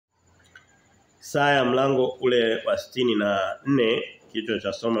Isaya mlango ule wa 64 kichwa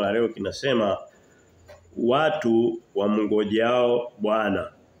cha somo la leo kinasema watu wamngojao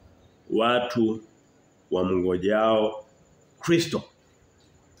Bwana. Watu wamngojao Kristo.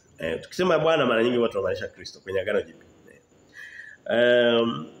 Tukisema Bwana mara nyingi watu wanamaanisha Kristo kwenye agano jipya.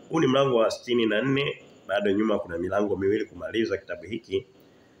 Huu ni mlango wa 64, bado nyuma kuna milango miwili kumaliza kitabu hiki.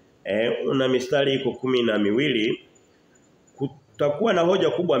 Una mistari iko 12. Kutakuwa na hoja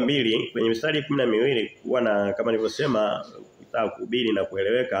kubwa mbili kwenye mistari 12 kuwa na kama nilivyosema kutaka kuhubiri na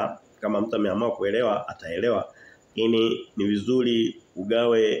kueleweka. Kama mtu ameamua kuelewa ataelewa. Lakini ni vizuri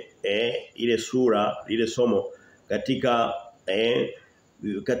ugawe ile sura ile somo katika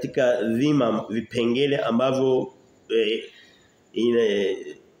dhima vipengele ambavyo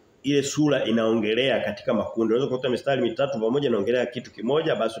ile sura inaongelea katika makundi. Unaweza kukuta mistari mitatu pamoja inaongelea kitu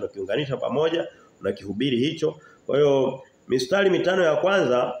kimoja, basi unakiunganisha pamoja, unakihubiri hicho. Kwa hiyo mistari mitano ya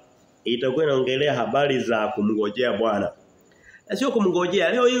kwanza itakuwa inaongelea habari za kumngojea Bwana. Na sio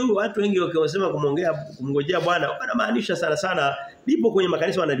kumngojea. Leo hii watu wengi wakisema kumngojea Bwana wanamaanisha sana lipo kwenye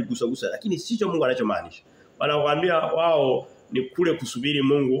makanisa wanaligusagusa, lakini sicho Mungu anachomaanisha. Wanakuambia wao ni kule kusubiri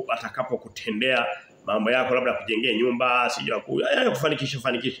Mungu atakapokutendea mambo yako, labda kujengea nyumba,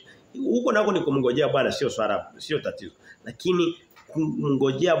 kufanikisha. Huko nako ni kumngojea Bwana, sio tatizo. Lakini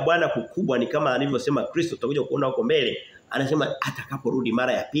kumngojea Bwana kukubwa ni kama alivyosema Kristo, tutakuja kuona huko mbele. Anasema atakaporudi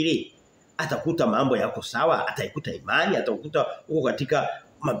mara ya pili atakuta mambo yako sawa, ataikuta imani, atakuta huko katika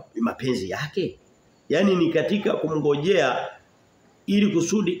mapenzi yake. Yaani ni katika kumngojea ili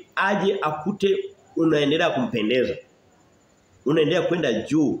kusudi aje akute unaendelea kumpendeza. Unaendelea kwenda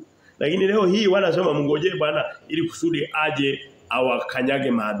juu. Lakini leo hii wanasema mngojee Bwana ili kusudi aje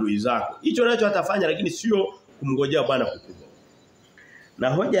awakanyage maadui zako. Hicho nacho atafanya, lakini sio kumngojea Bwana kukubwa. Na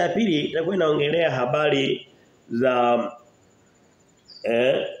hoja ya pili itakuwa inaongelea habari za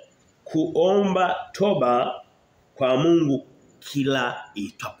kuomba toba kwa Mungu kila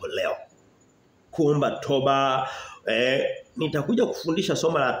itwapo leo. Kuomba toba, nitakuja kufundisha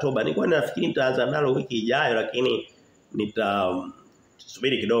somo la toba. Nilikuwa nafikiri nitaanza nalo wiki ijayo, lakini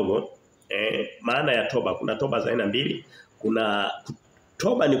nitasubiri kidogo. Maana ya toba, kuna toba za aina mbili. Kuna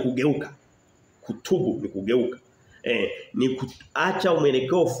toba ni kugeuka. Kutubu ni kugeuka. Ni kuacha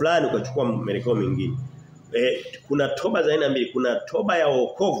mwelekeo fulani ukachukua mwelekeo mwingine. Kuna toba za aina mbili. Kuna toba ya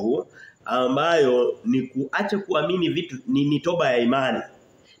wokovu ambayo ni kuacha kuamini vitu, ni toba ya imani.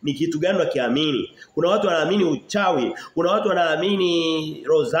 Ni kitu gani wakiamini? Kuna watu wanaamini uchawi, kuna watu wanaamini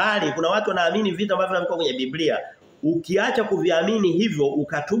rozari, kuna watu wanaamini vitu ambavyo viko kwenye Biblia. Ukiacha kuviamini hivyo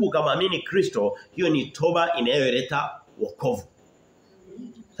ukatubu kama amini Kristo, hiyo ni toba inayoleta wokovu.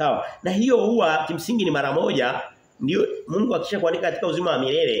 Sawa? Na hiyo huwa kimsingi ni mara moja, ndio Mungu akishakuandika katika uzima wa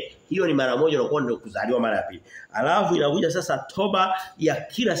milele, hiyo ni mara moja unakuwa ndio kuzaliwa mara ya pili. Alafu inakuja sasa toba ya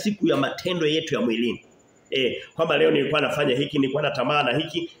kila siku ya matendo yetu ya mwilini. Kwamba leo nilikuwa nafanya hiki, nilikuwa na tamaa na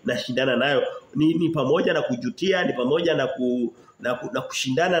hiki, nashindana nayo. Ni pamoja na kujutia, ni pamoja na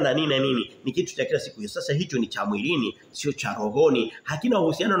kushindana na nini na nini. Ni kitu cha kila siku. Sasa hicho ni cha mwilini, sio cha rohoni. Hakina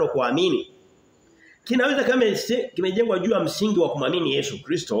uhusiano na kuamini. Kinaweza kama kimejengwa juu ya msingi wa kumwamini Yesu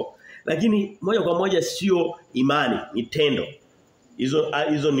Kristo, lakini moja kwa moja sio imani, ni tendo.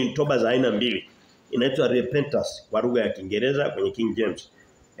 Hizo ni toba za aina mbili. Inaitwa repentance kwa lugha ya Kiingereza kwenye King James.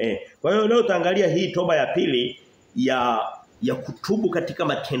 Kwa hiyo leo utaangalia hii toba ya pili ya kutubu katika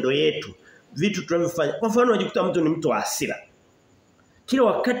matendo yetu. Vitu tunavyofanya. Kwa mfano unajikuta mtu ni mtu wa hasira. Kila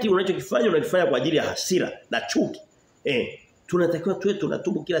wakati unachokifanya unakifanya kwa ajili ya hasira na chuki. Tunatakiwa tuwe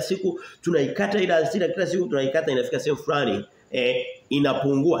tunatubu kila siku, tunaikata ile hasira kila siku, tunaikata inafika sehemu fulani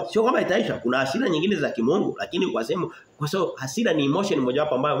inapungua. Sio kama itaisha, kuna hasira nyingine za kimungu, lakini kwa sababu hasira ni emotion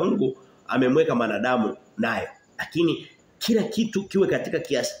mojawapo ambayo Mungu amemweka wanadamu nayo. Lakini kila kitu kiwe katika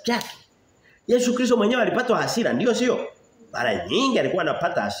kiasi chake. Yesu Kristo mwenyewe alipata hasira, ndio sio? Mara nyingi alikuwa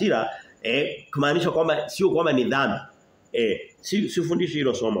anapata hasira, kumaanisha kwamba sio kwamba ni dhambi. Sifundishi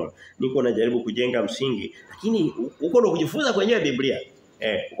hilo somo. Niko najaribu kujenga msingi, lakini uko ndo kujifunza kwenye Biblia.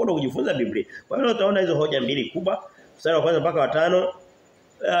 Uko ndo kujifunza Biblia. Kwa hiyo utaona hizo hoja mbili kubwa, mstari wa kwanza mpaka wa 5.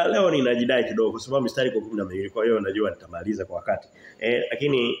 Leo ninajidai kidogo kwa sababu mstari iko 12, kwa hiyo najua nitamaliza kwa wakati.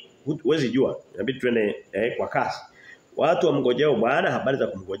 Lakini huwezi jua, inabidi tuende kwa kasi. Watu wamngojea Bwana, habari za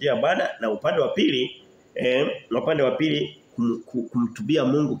kumngojea Bwana, na upande wa pili kumtubia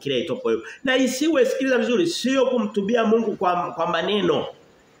Mungu kila itopo leo. Na isiwe, sikiliza vizuri, sio kumtubia Mungu kwa maneno.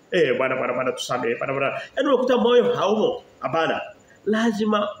 Bwana tusamehe, Bwana. Yaani unakuta moyo haumo. Hapana.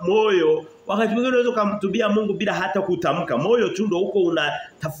 lazima moyo, wakati mwingine unaweza kumtubia Mungu bila hata kutamka. Moyo tu ndio huko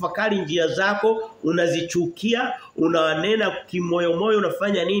unatafakari njia zako, unazichukia, unanena kimoyo moyo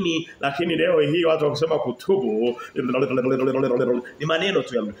unafanya nini, lakini leo hii watu wakisema kutubu ni maneno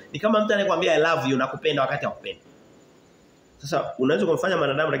tu ya mtu. Ni kama mtu anayekwambia I love you, nakupenda wakati hakupenda. Sasa unaweza kumfanya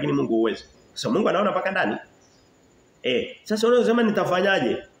mwanadamu lakini Mungu huwezi. Sasa Mungu anaona mpaka ndani. Sasa unaweza kusema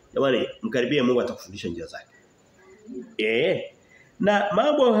nitafanyaje? Jamani, mkaribie Mungu atakufundisha njia zake. Na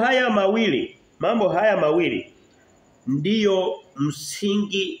mambo haya mawili ndiyo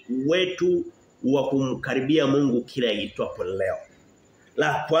msingi wetu wa kumkaribia Mungu kila itwapo leo.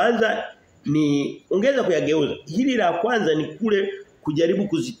 La kwanza ni ongeza kuyageuza. Hili la kwanza ni kule kujaribu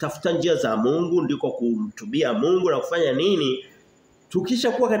kuzitafuta njia za Mungu, ndiko kumtubia Mungu na kufanya nini?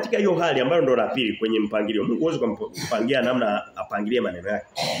 Tukisha kuwa katika hiyo hali ambayo ndo la pili kwenye mpangilio. Mungu huwezi kumpangia namna apangilie maneno yake.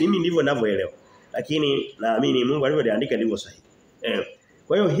 Mimi ndivyo ninavyoelewa. Lakini naamini Mungu alivyoandika ndivyo sahihi.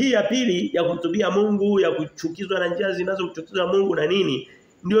 Kwa hiyo hii ya pili ya kumtubia Mungu, ya kuchukizwa na njia zinazomchukiza Mungu na nini,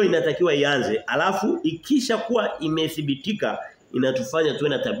 ndio inatakiwa ianze. Alafu ikisha kuwa imethibitika, inatufanya tuwe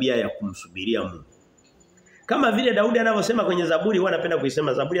na tabia ya kumsubiria Mungu. Kama vile Daudi anavyosema kwenye Zaburi, huwa napenda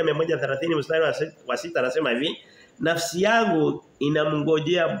kuisema Zaburi ya 130 mstari wa 6 anasema hivi, nafsi yangu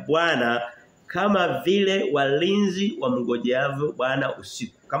inamngojea Bwana kama vile walinzi wamngojeavyo Bwana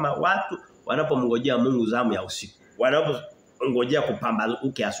usiku. Kama watu wanapomngojea Mungu zamu ya usiku. Wanapongojea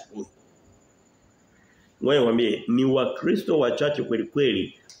kupambazuka asubuhi. Wewe mwambie ni Wakristo wachache kweli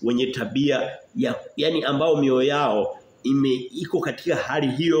kweli wenye tabia ya yani ambao mioyo yao iko katika hali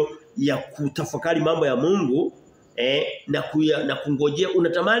hiyo ya kutafakari mambo ya Mungu na kungojea,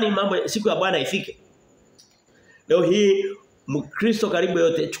 unatamani mambo siku ya Bwana ifike. Leo hii Mkristo karibu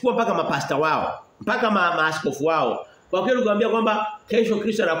yote chukua mpaka mapasta wao, mpaka maaskofu wao. Kwa kweli kuambia kwamba kesho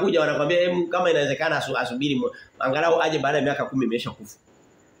Kristo anakuja, wanakuambia kama inawezekana asubiri angalau aje baada ya miaka 10 imeshakufa.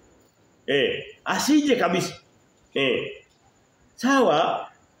 Asije kabisa. Sawa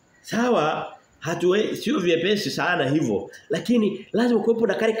sio vyepesi sana hivyo, lakini lazima kuwepo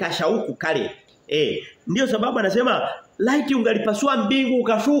na kale kashauku kale. Ndio sababu anasema laiti ungalipasua mbingu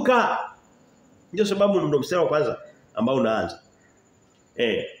ukashuka. Ndio sababu ndio mstari wa kwanza ambao unaanza.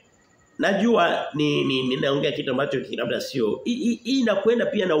 Najua ninaongea kitu ambacho labda sio. Hii inakwenda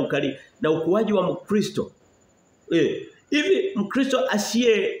pia na ukuaji wa Mkristo. Hivi Mkristo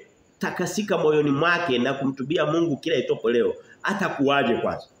asiye takasika moyoni mwake na kumtubia Mungu kila itopo leo, atakuaje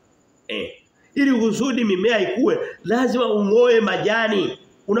kwanza? Ili kusudi mimea ikue, lazima ungoe majani.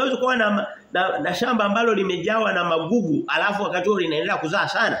 Unaweza kuwa na shamba ambalo limejawa na magugu, alafu wakati huo linaendelea kuzaa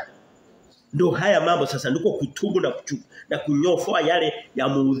sana. Ndio haya mambo sasa, ndiko kutubu na kunyofoa yale ya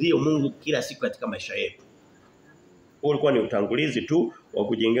muudhio Mungu kila siku katika maisha yetu. Ulikuwa ni utangulizi tu wa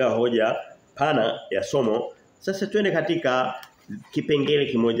kujengea hoja pana ya somo. Sasa twende katika kipengele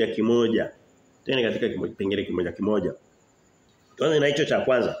kimoja kimoja. Tuanze na hicho cha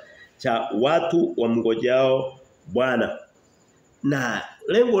kwanza, cha watu wamngojao Bwana. Na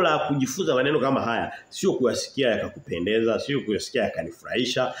lengo la kujifunza maneno kama haya sio kuyasikia yakakupendeza, sio kuyasikia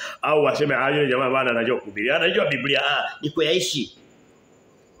yakanifurahisha, au waseme yule jamaa bwana anajua kuhubiri, anajua Biblia, ni kuyaishi.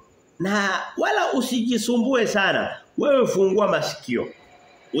 Na wala usijisumbue sana. Wewe fungua masikio.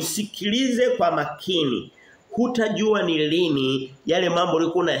 Usikilize kwa makini. Hutajua ni lini yale mambo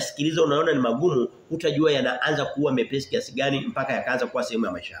ulikuwa unayasikiliza unaona ni magumu, hutajua yanaanza kuwa mepesi kiasi gani mpaka yakaanza kuwa sehemu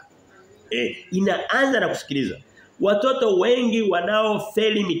ya maisha. Inaanza na kusikiliza. Watoto wengi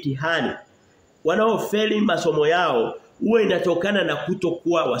wanaofeli mitihani, wanaofeli masomo yao, huwa inatokana na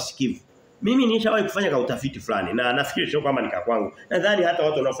kutokuwa wasikivu. Mimi nishawahi kufanya utafiti fulani na nafikiri sio kama nika kwangu. Nadhani hata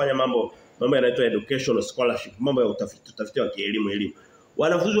watu wanaofanya mambo yanaitwa educational scholarship, mambo ya utafiti wa kielimu.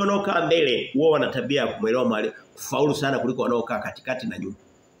 Wanafunzi wanaokaa mbele huwa wana tabia ya kumuelewa mwalimu kufaulu sana kuliko wanaokaa katikati na nyuma.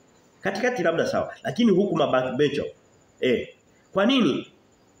 Katikati labda sawa, lakini huku mabackbencher. Kwa nini?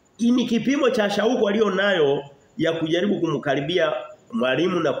 Ni kipimo cha shauku walio nayo ya kujaribu kumkaribia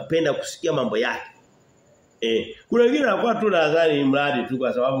mwalimu na kupenda kusikia mambo yake. Kuna wengine wanakuwa tu nadhani mradi tu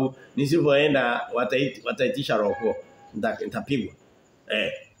kwa sababu nisipoenda wataitisha roho, nitapigwa.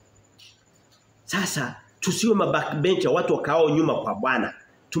 Sasa tusiwe mabackbencher, watu wakao nyuma kwa Bwana.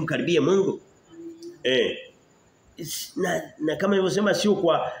 Tumkaribie Mungu. Na kama nilivyosema sio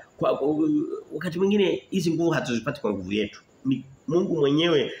kwa wakati mwingine hizi nguvu hatuzipati kwa nguvu yetu. Ni Mungu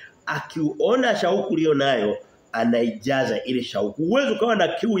mwenyewe akiona shauku ulio nayo anaijaza ile shauku. Uwezo ukawa na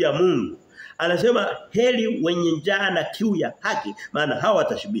kiu ya Mungu. Anasema heri wenye njaa na kiu ya haki, maana hao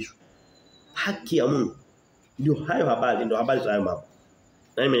watashibishwa. Haki ya Mungu. Ndio habari za hayo mambo.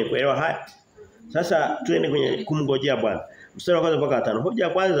 Na nimekuelewa haya. Sasa tuende kwenye kumngojea Bwana. Mstari wa kwanza mpaka 5. Hoja ya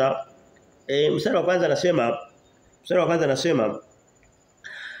kwanza mstari wa kwanza anasema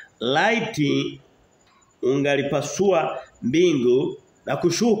laiti unagalipasua mbingu na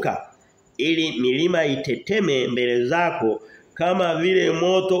kushuka ili milima iteteme mbele zako kama vile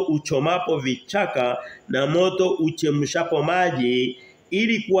moto uchomapo vichaka na moto uchemshapo maji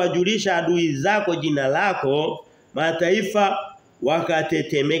ili kuwajulisha adui zako jina lako mataifa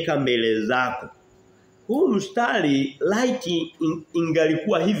wakatetemeka mbele zako. Huu mstari laiti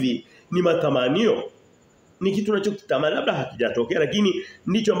ingalikuwa hivi ni matamanio. Ni kitu unachokitamani labda hakijatokea lakini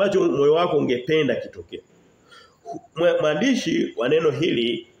ndicho ambacho moyo wako ungependa kitokee. Mwandishi wa neno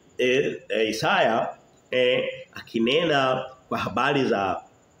hili Isaya akinena kwa habari za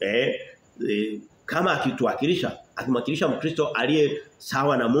kama akimwakilisha Mkristo aliye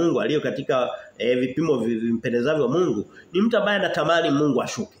sawa na Mungu, aliye katika vipimo vimpendezavyo Mungu, ni mtu ambaye anatamani Mungu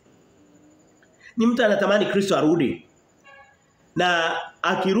ashuke. Ni mtu anatamani Kristo arudi. Na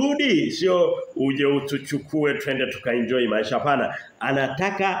akirudi sio uje utuchukue twende tukaenjoy maisha, hapana.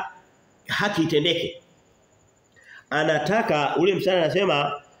 Anataka haki itendeke. Anataka ule mstari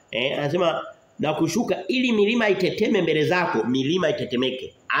anasema na kushuka ili milima iteteme mbele zako, milima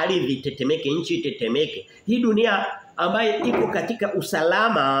itetemeke, ardhi itetemeke, nchi itetemeke. Hii dunia ambayo iko katika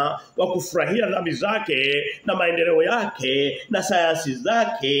usalama wa kufurahia dhambi zake na maendeleo yake na sayansi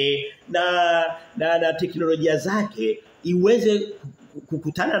zake na teknolojia zake iweze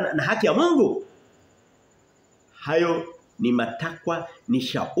kukutana na haki ya Mungu. Hayo ni matakwa, ni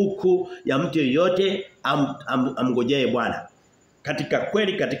shauku ya mtu yeyote amngojee Bwana katika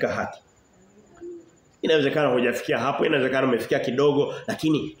kweli, katika haki. Inawezekana hujafikia hapo, inawezekana umefikia kidogo,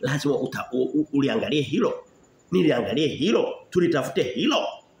 lakini lazima uliangalie hilo. Niliangalie hilo, tulitafute hilo.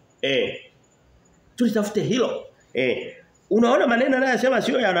 Tulitafute hilo. Unaona maneno anayosema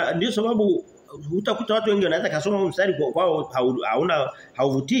sio ndio sababu utakuta watu wengi wanaweza kusoma mstari kwao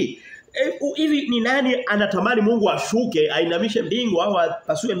hauvutii. Hivi ni nani anatamani Mungu ashuke, ainamishe mbingu au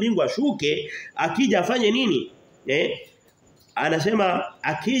apasue mbingu ashuke, akija afanye nini? Anasema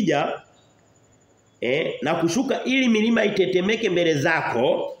akija na kushuka ili milima itetemeke mbele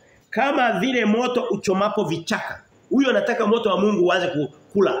zako kama vile moto uchomapo vichaka. Huyo anataka moto wa Mungu uanze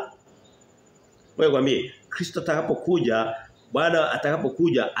kukula. Wewe kwambie Kristo atakapokuja, Bwana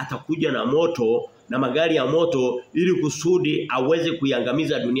atakapokuja atakuja na moto na magari ya moto ili kusudi aweze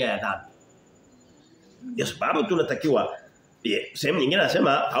kuiangamiza dunia ya dhambi. Ndio sababu tunatakiwa sehemu nyingine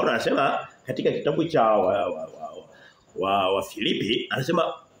anasema katika kitabu cha wa Filipi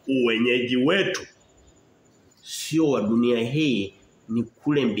anasema uwenyeji wetu sio wa dunia hii, ni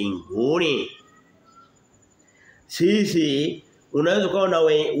kule mbinguni. Sisi unaweza kuwa na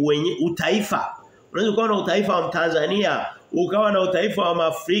utaifa. Unaweza kuwa na utaifa wa Tanzania, ukawa na utaifa wa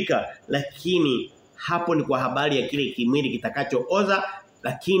Afrika, lakini hapo ni kwa habari ya kile kimwili kitakachooza,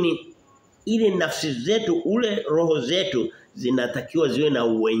 lakini ile nafsi zetu, ule roho zetu zinatakiwa ziwe na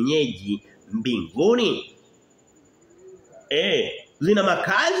uwenyeji mbinguni. Zina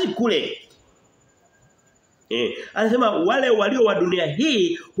makazi kule. Anasema wale walio wa dunia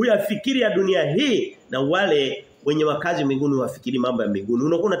hii huyafikiri ya dunia hii, na wale wenye makazi mbinguni huyafikiri mambo ya mbinguni.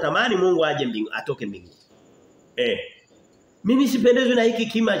 Unakuwa unatamani Mungu aje mbinguni, atoke mbinguni. Mimi sipendezwi na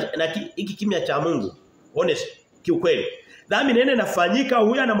hiki kimya cha Mungu. Honest, kiukweli. Dhambi nene nafanyika,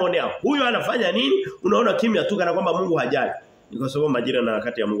 huyu anamwonea, huyu anafanya nini? Unaona kimya tu kana kwamba Mungu hajali. Ni kwa sababu majira na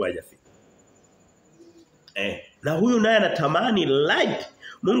wakati ya Mungu hajafika. Na huyu naye anatamani light.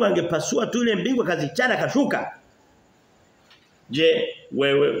 Mungu angepasua tu ile mbingu akazichana kashuka. Je,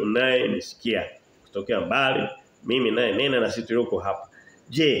 wewe unayenisikia kutokea mbali, mimi naye nena na sisi tulioko hapa.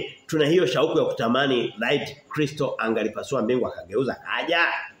 Je, tuna hiyo shauku ya kutamani light Kristo angalipasua mbingu akageuza kaja?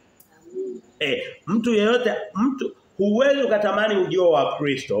 Mtu yeyote, huwezi ukatamani ujio wa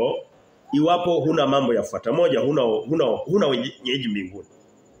Kristo iwapo huna mambo yafuata. Moja, huna wenyeji mbinguni.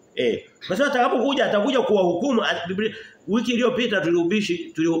 Basi atakapokuja atakuja kuwahukumu. Wiki iliyopita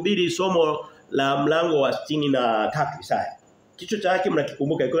tulihubiri somo la mlango wa 63 Isaya. Kichwa chake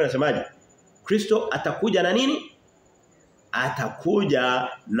mnakikumbuka ilikuwa inasemaje? Kristo atakuja na nini? Atakuja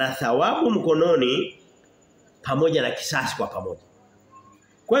na thawabu mkononi pamoja na kisasi kwa pamoja.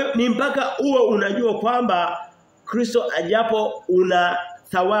 Kwa hiyo ni mpaka uwe unajua kwamba Kristo ajapo una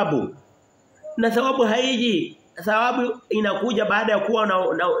thawabu. Na thawabu haiji. Thawabu inakuja baada ya kuwa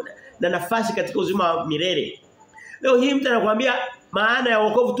na nafasi katika uzima wa milele. Leo hii mtu anakuambia maana ya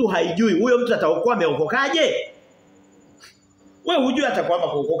wokovu tu haijui. Huyo mtu ataokoa ameokokaje? Wewe hujui hata kwamba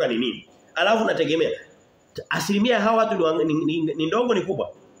kuokoka ni nini. Alafu unategemea asilimia hawa watu ni ndogo ni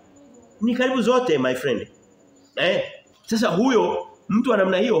kubwa. Ni karibu zote my friend. Sasa huyo mtu wa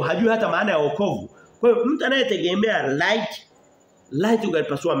namna hiyo hajui hata maana ya wokovu. Kwa hiyo mtu anayetegemea light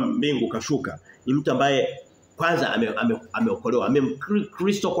ukalipasua mbingu kashuka ni mtu ambaye kwanza ameokolewa.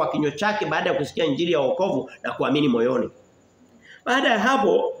 Kristo kwa kinywa chake baada ya kusikia injili ya wokovu na kuamini moyoni. Baada ya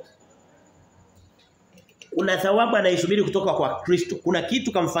hapo kuna thawabu anaisubiri kutoka kwa Kristo. Kuna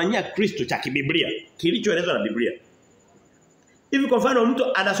kitu kamfanyia Kristo cha kibiblia kilichoelezwa na Biblia. Hivi kwa mfano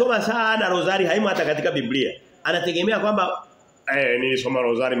mtu anasoma sana rozari haimo hata katika Biblia. Anategemea kwamba nilisoma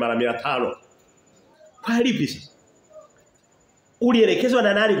rozari mara 500. Kwa lipi sasa? Ulielekezwa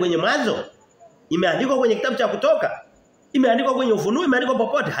na nani kwenye mwanzo? Imeandikwa kwenye kitabu cha Kutoka? Imeandikwa kwenye Ufunuo? Imeandikwa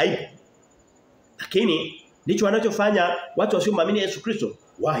popote? Haipo. Lakini ndicho wanachofanya watu wasioamini Yesu Kristo.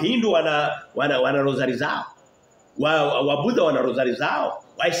 Wahindu wana rozari zao. Wabudha wana rozari zao.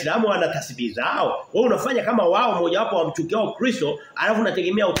 Waislamu wana tasbihi zao. Wewe unafanya kama wao, mmoja wapo wamchukiao Kristo, alafu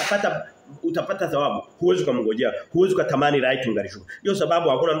unategemea utapata thawabu. Huwezi kumngojea, huwezi kutamani Laiti ungarishuka. Ndio sababu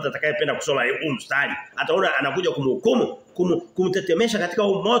hakuna mtu atakayependa kusoma huu mstari. Ataona anakuja kumhukumu, kumtetemesha katika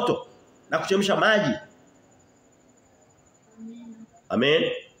huu moto na kuchemsha maji. Amen.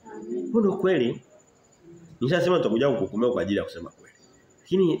 Ndio kweli. Nishasema tutakuja kukuhukumiwa kwa ajili ya kusema kweli.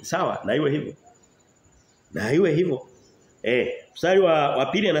 Lakini sawa, na iwe hivyo. Na iwe hivyo. Mstari wa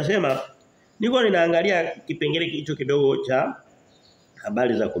pili anasema niko ninaangalia kipengele hicho kidogo cha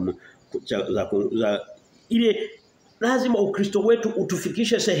habari za ile lazima Ukristo wetu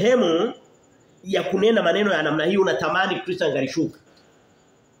utufikishe sehemu ya kunena maneno ya namna hiyo. Unatamani Kristo angarishuka.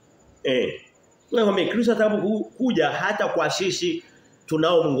 Wewe Kristo atakapokuja hata kwa sisi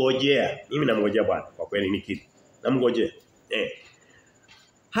tunaomngojea. Mimi namngojea Bwana kwa kweli ni kitu. Namngojea.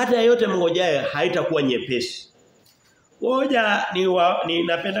 Hata yote mngojaye haitakuwa nyepesi. Ngoja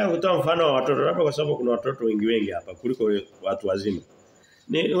napenda kutoa mfano wa watoto hapa kwa sababu kuna watoto wengi hapa kuliko watu wazima.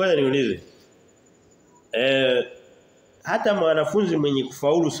 Ngoja niulize. Hata mwanafunzi mwenye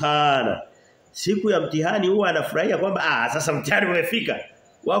kufaulu sana siku ya mtihani huwa anafurahia kwamba sasa mtihani umefika.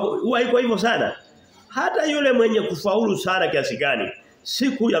 Huwa iko hivyo sana. Hata yule mwenye kufaulu sana kiasi gani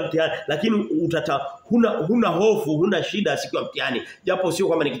siku ya mtihani lakini huna hofu, huna shida siku ya mtihani. Japo sio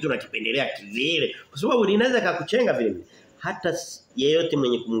kwamba ni kitu unakipendelea kivile. Kwa sababu linaweza kukuchenga vile vile. Hata yeyote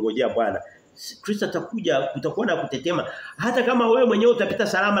mwenye kumngojea Bwana, Kristo atakuja, kutakuwa na kutetema. Hata kama wewe mwenyewe utapita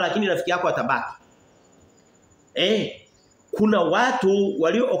salama lakini rafiki yako atabaki. Kuna watu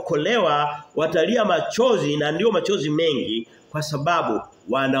waliookolewa watalia machozi na ndio machozi mengi kwa sababu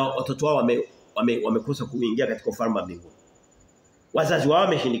watoto wao wamekosa kuingia katika ufalme wa mbinguni. Wazazi wao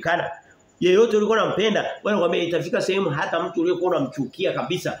wameshindikana. Yeyote ulikuwa unampenda, wewe itafika sehemu hata mtu uliyekuwa unamchukia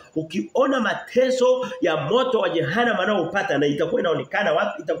kabisa, ukiona mateso ya moto wa jehanamu anaopata na itakuwa inaonekana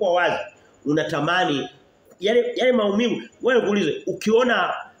wapi, itakuwa wazi. Unatamani yale maumivu. Wewe kuulize,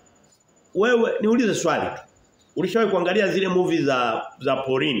 ukiona niulize swali tu. Ulishawahi kuangalia zile movie za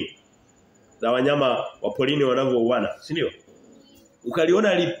porini? Za wanyama wa porini wanavyouana, si ndio?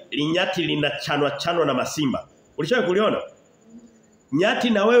 Ukaliona linyati linachanwa na masimba. Ulishawahi kuliona? Nyati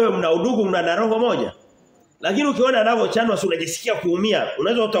na wewe mna udugu, mna roho moja. Lakini ukiona anavyochanwa unajisikia kuumia.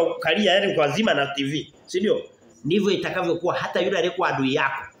 Unaweza utakalia yani kwa zima na TV, si ndio? Ndivyo itakavyokuwa hata yule aliyekuwa adui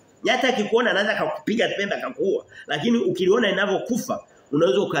yako. Nyati akikuona anaweza kukupiga pembe akakuua. Lakini ukiliona inavyokufa,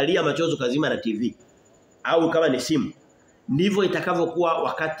 unaweza ukalia machozi kazima na TV. Au kama ni simu. Ndivyo itakavyokuwa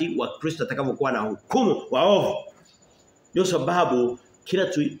wakati wa Kristo atakavyokuwa na hukumu waovu. Ndio sababu kila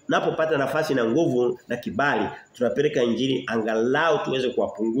tunapopata nafasi na nguvu na kibali tunapeleka injili angalau tuweze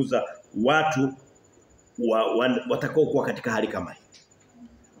kuwapunguza watu watakao kuwa katika hali kama hii.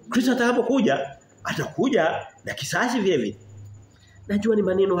 Kristo atakapokuja atakuja na kisasi vile vile. Najua ni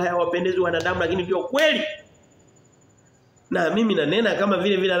maneno haya wapendezi wanadamu lakini ndio kweli. Na mimi nanena kama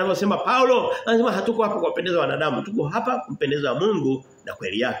vile vile anavyosema Paulo, anasema hatuko hapa kuwapendeza wanadamu, tuko hapa kumpendeza Mungu na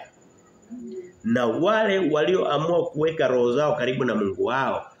kweli yake. Na wale walioamua kuweka roho zao karibu na Mungu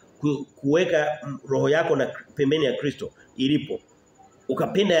wao, kuweka roho yako na pembeni ya Kristo ilipo,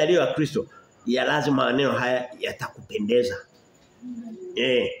 ukapenda yaliyo ya Kristo, ya lazima maneno haya yatakupendeza.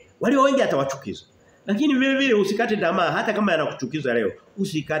 Walio wengi atawachukiza. Lakini vile vile usikate tamaa hata kama yanakuchukiza leo.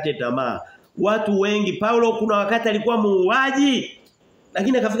 Usikate tamaa. Watu wengi, Paulo kuna wakati alikuwa muuaji,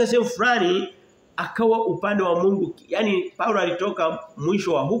 lakini akafika sehemu fulani akawa upande wa Mungu. Yaani Paulo alitoka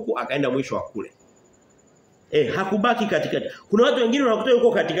mwisho wa huku akaenda mwisho wa kule. Hakubaki katikati. Kuna watu wengine wanakuta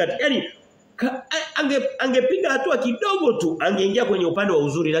yuko katikati. Yaani angepiga hatua kidogo tu angeingia kwenye upande wa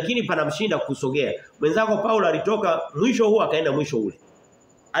uzuri, lakini panamshinda kusogea. Mwenzako Paulo alitoka mwisho huu akaenda mwisho ule.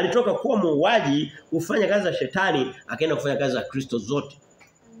 Alitoka kuwa muuaji kufanya kazi za shetani akaenda kufanya kazi za Kristo zote.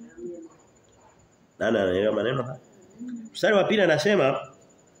 Anaelewa maneno haya. Mstari wa pili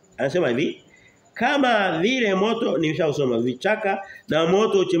anasema hivi, kama vile moto nimeshausoma vichaka na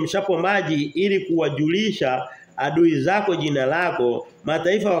moto uchemshapo maji ili kuwajulisha adui zako jina lako,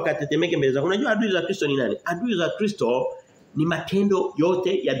 mataifa wakatetemeke mbele zako. Unajua adui za Kristo ni nani? Adui za Kristo ni matendo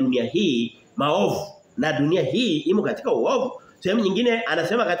yote ya dunia hii maovu. Na dunia hii imo katika uovu. Sehemu nyingine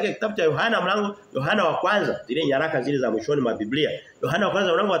anasema katika kitabu cha Yohana wa kwanza, zile nyaraka zile za mwishoni mwa Biblia. Yohana wa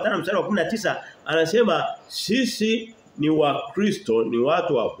kwanza mlango wa 5 mstari wa 19 anasema sisi ni wa Kristo, ni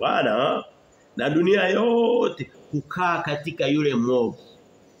watu wa Bwana na dunia yote kukaa katika yule mwovu.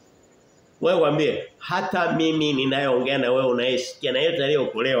 Wewe waambie hata mimi ninayeongea na wewe unayesikia na yeyote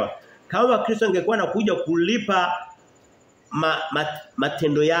aliyeokolewa, kama Kristo angekuwa anakuja kulipa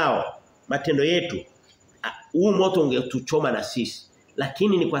matendo yetu, huu moto ungetuchoma na sisi.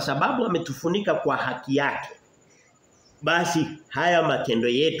 Lakini ni kwa sababu ametufunika kwa haki yake. Basi haya matendo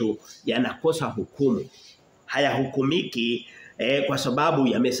yetu yanakosa hukumu. Hayahukumiki kwa sababu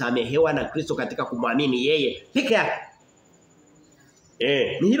yamesamehewa na Kristo katika kumwamini yeye peke yake.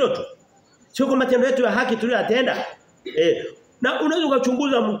 Ni hilo tu. Sio kwa matendo yetu ya haki tuliyotenda. Na unaweza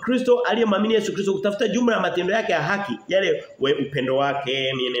kuchunguza Mkristo aliyemwamini Yesu Kristo kutafuta jumla ya matendo yake ya haki, yale upendo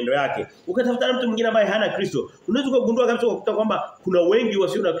wake, mienendo yake. Ukatafuta na mtu mwingine ambaye hana Kristo, unaweza kugundua kabisa kukuta kwamba kuna wengi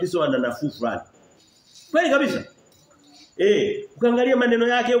wasio na Kristo wana nafuu fulani. Kweli kabisa. Ukaangalia maneno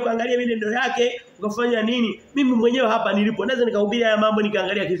yake, ukaangalia mienendo yake, ukafanya nini? Mimi mwenyewe hapa nilipo naweza nikahubiri haya mambo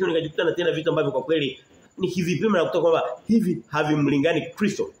nikaangalia Kristo nikajikuta na tena vitu ambavyo kwa kweli nikivipima na kutoka kwamba hivi havimlingani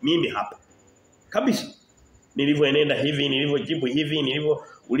Kristo mimi hapa. Kabisa. Nilivyoenenda hivi, nilivyojibu hivi,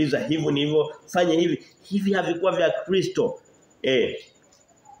 nilivyouliza hivi, nilivyofanya hivi havikuwa vya Kristo.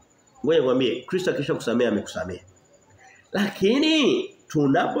 Ngoja nikwambie, Kristo akisha kusamea amekusamea. Lakini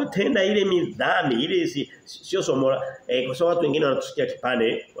tunapotenda ile midhambi, ile sio somo kwa sababu watu wengine wanatusikia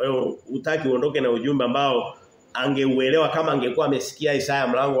kipande, kwa hiyo utaki uondoke na ujumbe ambao angeuelewa kama angekuwa amesikia Isaya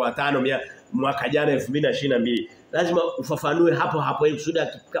mlango wa 5 mwaka jana 2022. Lazima ufafanue hapo ili kusudi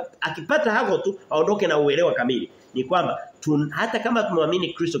akipata hapo tu aondoke na uelewa kamili. Ni kwamba hata kama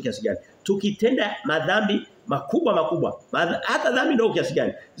tumwamini Kristo kiasi gani, tukitenda madhambi makubwa, hata dhambi ndogo kiasi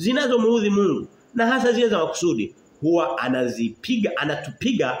gani zinazomuudhi Mungu na hasa zile za makusudi, huwa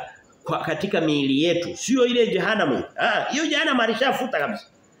anatupiga katika miili yetu, sio ile jehanamu. Hiyo jehanamu alishafuta kabisa.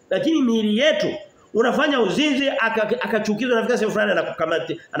 Lakini miili yetu unafanya uzinzi akachukiza nafika sehemu fulani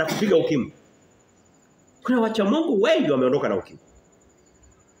anakukamata, anakupiga ukimwi. Kuna wacha Mungu wengi wameondoka na ukimwi.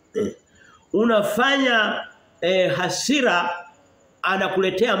 Unafanya hasira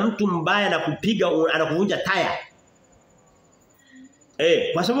anakuletea mtu mbaya na kupiga anakuvunja taya.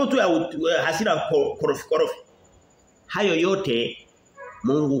 Kwa sababu tu ya hasira korofi. Hayo yote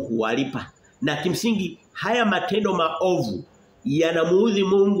Mungu huwalipa. Na kimsingi haya matendo maovu yanamuudhi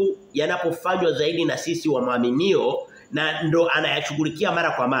Mungu yanapofanywa zaidi na sisi waaminio, na ndo anayashughulikia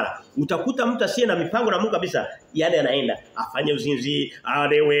mara kwa mara. Utakuta mtu asiye na mipango na Mungu kabisa, yale anaenda afanye uzinzi,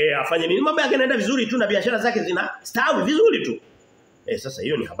 alewe, afanye nini, mambo yake yanaenda vizuri tu na biashara zake zinastawi vizuri tu. Sasa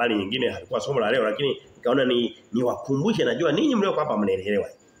hiyo ni habari nyingine, halikuwa somo la leo, lakini nikaona ni wakumbushe, najua ninyi mlio hapa mnaelewa.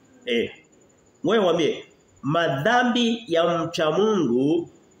 Wewe waambie madhambi ya mcha Mungu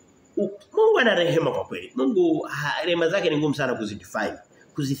ana rehema kwa kweli. Mungu rehema zake ni ngumu sana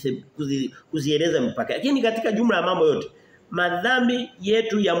kuzidefine, kuzieleza mpaka. Lakini katika jumla ya mambo yote, madhambi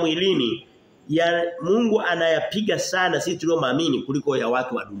yetu ya mwilini ya Mungu anayapiga sana sisi tulioamini kuliko ya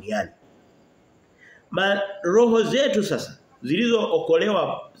watu wa duniani. Roho zetu sasa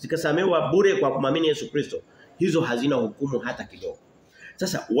zilizookolewa zikasamehewa bure kwa kumwamini Yesu Kristo, hizo hazina hukumu hata kidogo.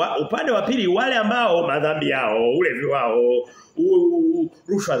 Sasa upande wa pili, wale ambao madhambi yao, ulevi wao,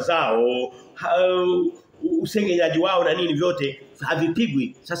 rushwa zao, usengenyaji wao na nini vyote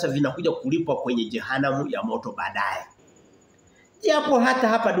havipigwi, sasa vinakuja kulipwa kwenye jehanamu ya moto baadaye. Japo hata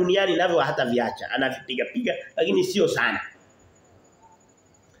hapa duniani navyo hata viacha, anavipiga lakini sio sana.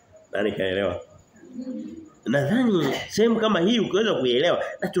 Nani kaelewa? Nadhani sehemu kama hii ukiweza kuielewa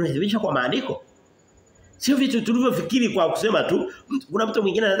na tunadhibitisha kwa maandiko. Sio vitu tulivyofikiri kwa kusema tu. Kuna mtu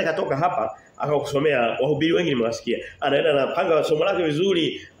mwingine anaweza katoka hapa akakusomea, wahubiri wengi nimewasikia. Anaenda anapanga somo lake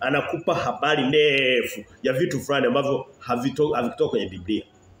vizuri, anakupa habari ndefu ya vitu fulani ambavyo havitoka kwenye Biblia.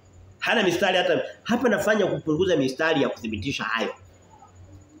 Hana mistari hata hapa nafanya kupunguza mistari ya kudhibitisha hayo.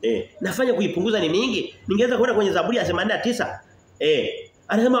 Nafanya kuipunguza ni mingi. Ningeweza kwenda kwenye Zaburi ya 89.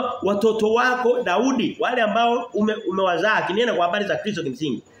 Anasema watoto wako Daudi, wale ambao umewazaa, kinena kwa habari za Kristo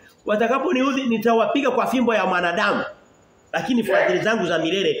kimsingi. Watakaponiudhi nitawapiga kwa fimbo ya mwanadamu, lakini fadhili zangu za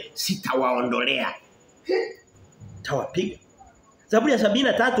milele sitawaondolea. Tawapiga. Zaburi ya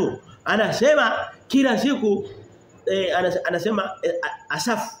 73 anasema kila siku anasema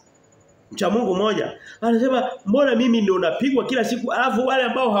Asafu mcha Mungu mmoja anasema mbona mimi ndio napigwa kila siku, alafu wale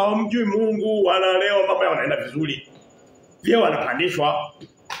ambao hawamjui Mungu wanalewa, mambo yao yanaenda vizuri, vyeo wanapandishwa,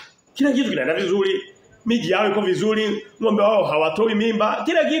 kila kitu kinaenda vizuri, miji yao iko vizuri, ng'ombe wao hawatoi mimba,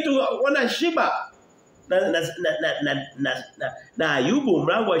 kila kitu wanashiba. Na Ayubu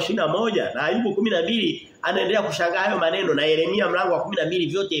mlango wa 21 na Ayubu 12 anaendelea kushangaa hayo maneno, na Yeremia mlango wa 12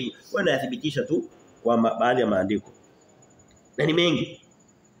 vyote hivi wanathibitisha tu kwa baadhi ya maandiko. Na ni mengi.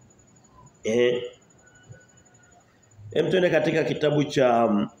 Tuende katika kitabu cha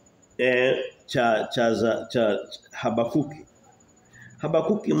Habakuki.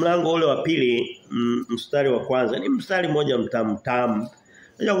 Habakuki mlango ule wa pili mstari wa kwanza. Ni mstari mmoja mtamu.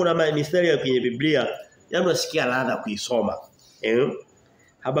 Unajua kuna mistari ya kwenye Biblia yaani unasikia ladha kuisoma.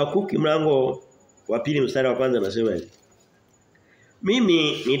 Habakuki mlango wa pili mstari wa kwanza anasema hivi.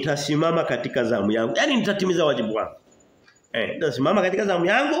 Mimi nitasimama katika zamu yangu. Yaani nitatimiza wajibu wangu. Nitasimama katika zamu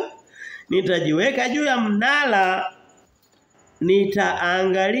yangu. Nitajiweka juu ya mnara.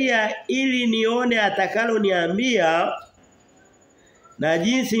 Nitaangalia ili nione atakalo niambia na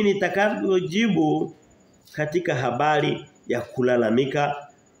jinsi nitakavyojibu katika habari ya kulalamika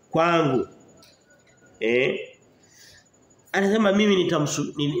kwangu. Anasema mimi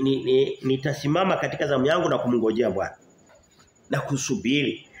nitasimama katika zamu yangu na kumngojea Bwana. Na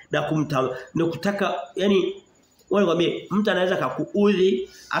kusubiri na kutaka yani wale kwambie mtu anaweza kukuudhi,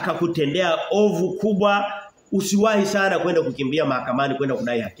 akakutendea ovu kubwa, usiwahi sana kwenda kukimbia mahakamani kwenda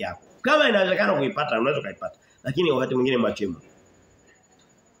kudai haki yako. Kama inawezekana kuipata unaweza kuipata, lakini wakati mwingine machemo.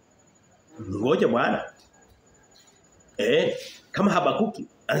 Ngoja Bwana. Kama Habakuki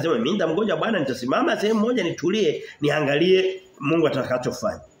anasema mimi nitamngoja Bwana, nitasimama sehemu moja nitulie, niangalie Mungu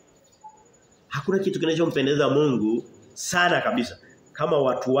atakachofanya. Hakuna kitu kinachompendeza Mungu sana kabisa kama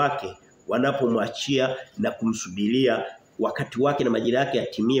watu wake wanapomwachia na kumsubiria wakati wake na majira yake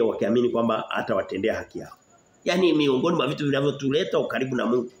yatimie, wakiamini kwamba atawatendea haki yao. Yaani miongoni mwa vitu vinavyotuleta ukaribu na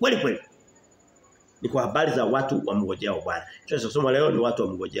Mungu kweli kweli ni kwa habari za watu wamngojea Bwana. Tunasoma leo ni watu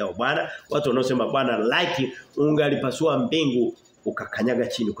wamngojea Bwana, watu wanaosema Bwana Laiti ungalipasua mbingu ukakanyaga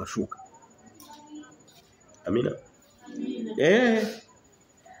chini ukashuka. Amina.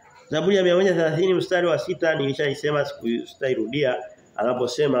 Zaburi ya 130 mstari wa 6 nilishaisema sitairudia,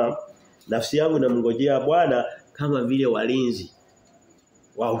 anaposema nafsi yangu inamngojea Bwana kama vile walinzi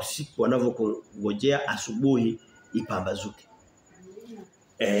wa usiku wanavyongojea asubuhi ipambazuke.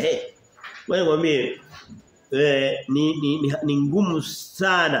 Wewe mwambie ni ngumu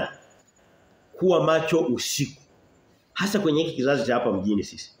sana kuwa macho usiku. Hasa kwenye hiki kizazi cha hapa mjini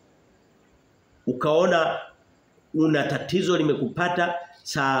sisi. Ukaona una tatizo limekupata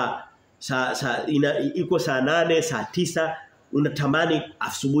iko saa 8, saa 9 unatamani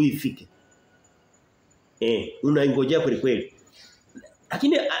asubuhi ifike. Unaingojea kweli kweli.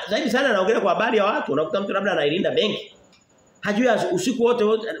 Lakini zaidi sana naongelea kwa habari ya watu, unakuta mtu labda anailinda benki. Hajui usiku wote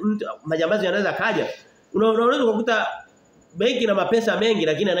majambazi yanaweza kaja. Unaweza kukuta benki na mapesa mengi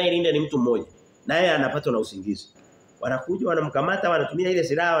lakini anayelinda ni mtu mmoja. Na yeye anapatwa na usingizi. Wanakuja wanamkamata, wanatumia ile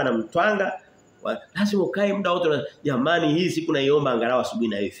silaha, wanamtwanga. Lazima ukae muda wote jamani hii siku naiomba angalau asubuhi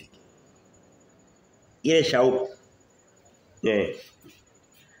na ifike. Ile shauku.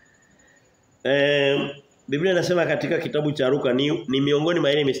 Biblia inasema katika kitabu cha Luka ni miongoni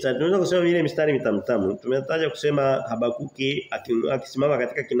mwa ile mistari. Tunaweza kusema ile mistari mitamtamu. Tumetaja kusema Habakuki akisimama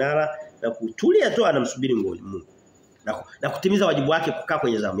katika kinara na kutulia tu anamsubiri Mungu. Na kutimiza wajibu wake kukaa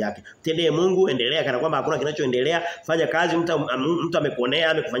kwenye zamu yake. Tendee Mungu, endelea kana kwamba hakuna kinachoendelea, fanya kazi, mtu amekuonea,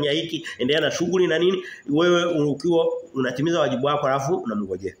 amekufanyia hiki, endelea na shughuli na nini, wewe ukiwa unatimiza wajibu wako alafu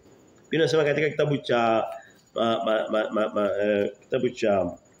unamngojea. Biblia inasema katika kitabu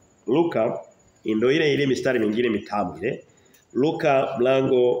cha Luka ndio ile mistari mingine mitamu ile. Luka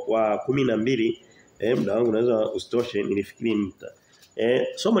mlango wa 12 muda wangu unaweza usitoshe nilifikiri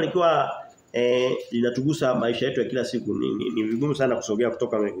somo likiwa linatugusa maisha yetu ya kila siku ni vigumu sana kusogea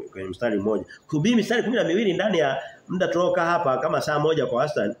kutoka kwenye mstari mmoja. Kuhubiri mistari 12 ndani ya muda tuloka hapa kama saa moja kwa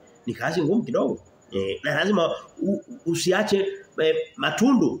wastani ni kazi ngumu kidogo. Na lazima usiache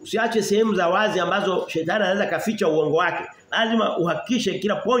matundu, usiache sehemu za wazi ambazo shetani anaweza kaficha uongo wake. Lazima uhakikishe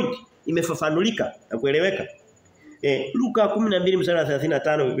kila point imefafanulika na kueleweka. Luka 12 mstari wa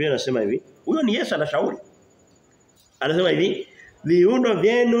 35 Biblia inasema hivi. Huyo ni Yesu anashauri. Anasema hivi, viuno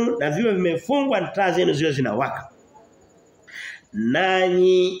vyenu na viwe vimefungwa na taa zenu ziwe zinawaka.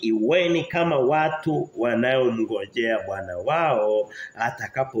 Nanyi iweni kama watu wanaomngojea Bwana wao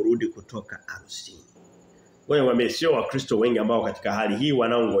atakaporudi kutoka harusini. Wewe wamesio Wakristo wengi ambao katika hali hii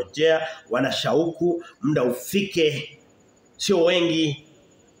wanaongojea, wanashauku muda ufike. Sio wengi.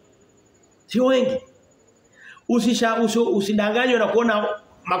 Sio wengi. Usidanganywe na kuona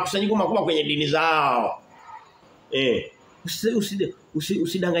makusanyiko makubwa kwenye dini zao.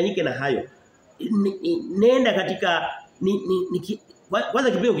 Usidanganyike na hayo. Nenda katika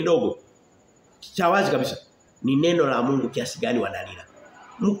kwanza kipeo kidogo. cha wazi kabisa. Ni neno la Mungu kiasi gani wanalila.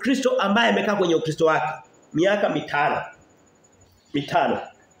 Mkristo ambaye amekaa kwenye Ukristo wake miaka mitano.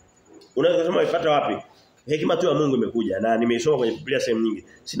 Unaweza kusema ipata wapi? Hekima tu ya Mungu imekuja na nimeisoma kwenye Biblia sehemu nyingi.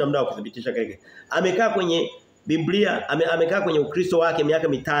 Sina muda wa kudhibitisha kile. Amekaa kwenye Biblia, amekaa kwenye Ukristo wake miaka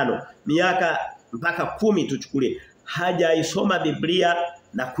 5, miaka mpaka 10 tuchukulie. Hajaisoma Biblia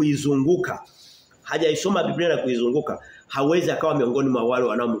na kuizunguka. Hajaisoma Biblia na kuizunguka. Hawezi akawa miongoni mwa wale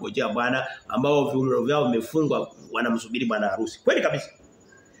wanaomngojea Bwana ambao viuno vyao vimefungwa wanamsubiri bwana harusi. Kweli kabisa.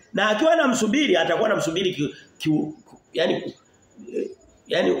 Na akiwa anamsubiri atakuwa anamsubiri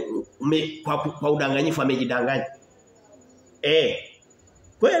kwa udanganyifu amejidanganya.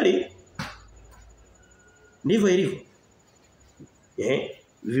 Kweli ndivyo ilivyo.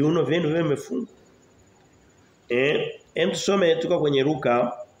 Viuno vyenu vimefungwa. Tusome tuko kwenye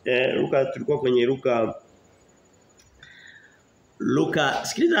Luka, tulikuwa kwenye Luka,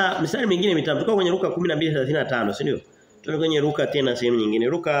 sikiliza mstari mwingine mitatu. Tulikuwa kwenye Luka 12:35, si ndio? Tuko kwenye Luka tena sehemu nyingine.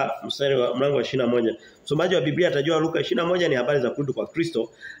 Luka mstari wa mlango wa 21. Msomaji wa Biblia atajua Luka 21 ni habari za kurudi kwa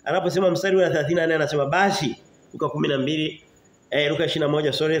Kristo. Anaposema mstari wa 34 anasema basi Luka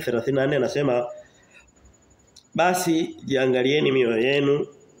 21:34 anasema basi jiangalieni mioyo yenu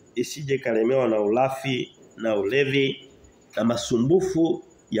isije kalemewa na ulafi na ulevi na masumbufu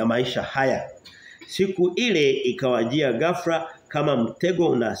ya maisha haya. Siku ile ikawajia ghafla kama mtego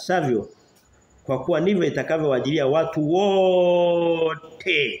unasavyo, kwa kuwa ndivyo itakavyowajilia watu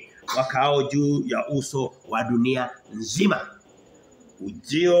wote wakao juu ya uso wa dunia nzima.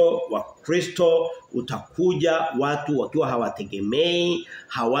 Ujio wa Kristo utakuja watu wakiwa hawategemei,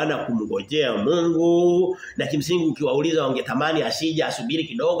 hawana kumngojea Mungu, na kimsingi ukiwauliza wangetamani asije asubiri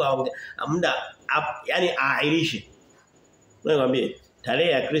kidogo muda yani aahirishe. Nakwambia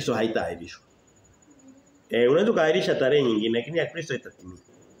tarehe ya Kristo haitaahirishwa. Unaweza kuahirisha tarehe nyingine lakini ya Kristo itatimia.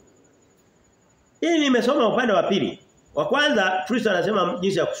 Hii nimesoma upande wa pili. Wa kwanza Kristo anasema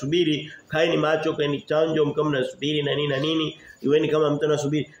jinsi ya kusubiri, kaeni macho, kaeni chanjo mkao mnasubiri na nini na nini, iweni kama mtu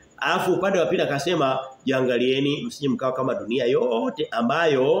anasubiri. Alafu upande wa pili akasema jiangalieni msije mkao kama dunia yote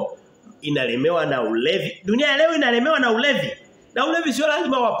ambayo inalemewa na ulevi. Dunia leo inalemewa na ulevi. Na ulevi sio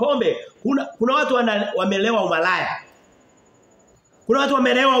lazima wa pombe. Kuna watu wamelewa umalaya. Kuna watu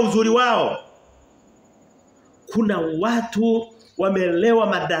wamelewa uzuri wao. Kuna watu wamelewa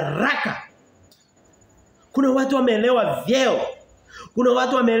madaraka. Kuna watu wamelewa vyeo. Kuna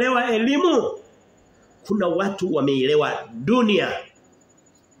watu wamelewa elimu. Kuna watu wameelewa dunia.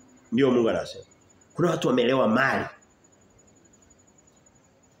 Ndio Mungu anasema. Kuna watu wamelewa mali.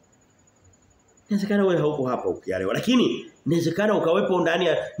 Inawezekana wewe hauko hapa ukielewa, lakini inawezekana ukawepo ndani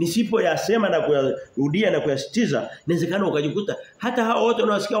ya nisipoyasema na kuyarudia na kuyasitiza, inawezekana ukajikuta hata hao wote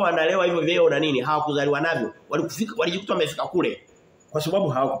unaosikia wanalewa hivyo vyeo na nini hawakuzaliwa navyo. Walijikuta wamefika kule kwa sababu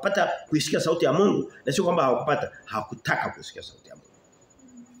hawakupata kuisikia sauti ya Mungu, na sio kwamba hawakutaka kuisikia sauti ya Mungu.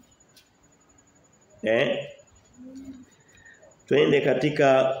 Twende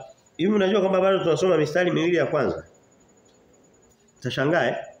katika hivi, unajua kwamba bado tunasoma mistari miwili ya kwanza.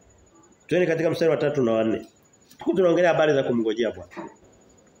 Utashangaa Twende katika mstari wa 3 na 4. Tunaongelea habari za kumngojea Bwana.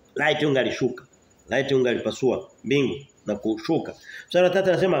 Laiti ungalishuka, laiti ungalipasua mbingu na kushuka. Mstari wa 3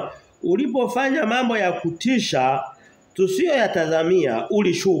 anasema ulipofanya mambo ya kutisha tusiyoyatazamia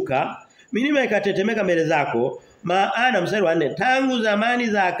ulishuka, milima ikatetemeka mbele zako. Maana mstari wa 4, tangu zamani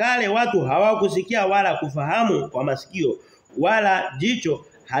za kale watu hawakusikia wala kufahamu kwa masikio, wala jicho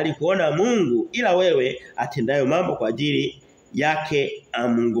halikuona Mungu ila wewe atendayo mambo kwa ajili yake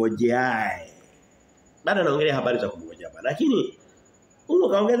amngojeaye. Bado naongelea habari za kumngojea Bwana. Lakini Mungu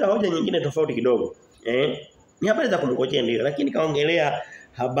kaongeza hoja nyingine tofauti kidogo. Ni habari za kumngojea ndio, lakini kaongelea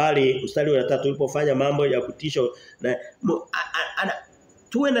habari mstari wa 3 ulipofanya mambo ya kutisha na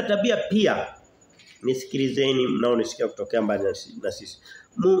tuwe na tabia pia. Nisikilizeni mnaonisikia kutokea mbali na sisi.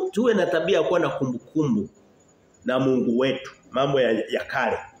 Tuwe na tabia kuwa na kumbukumbu na Mungu wetu, mambo ya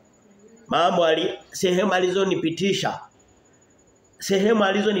kale. Mambo sehemu alizonipitisha. Sehemu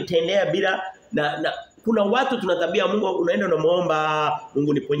alizonitendea bila na kuna watu tunatabia Mungu unaenda unamuomba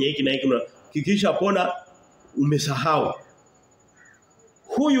Mungu niponye hiki na hiki na kikisha pona umesahau.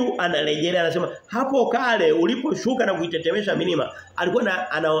 Huyu anarejelea anasema hapo kale uliposhuka na kuitetemesha milima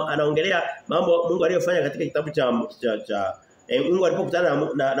alikuwa anaongelea mambo Mungu aliyofanya katika kitabu cha Mungu alipokutana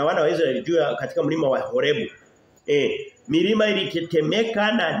na wana wa Israeli juu katika mlima wa Horebu. Milima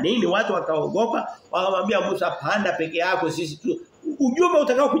ilitetemeka na nini watu wakaogopa wakamwambia Musa panda peke yako sisi tu ujumbe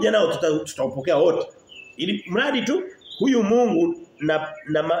utakao kuja nao tutaupokea wote. Ili mradi tu huyu Mungu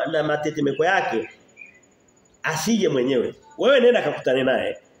na matetemeko yake asije mwenyewe. Wewe nenda kakutane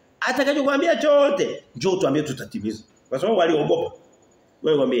naye. Atakachokuambia chote, njoo tuambie tutatimiza. Kwa sababu waliogopa.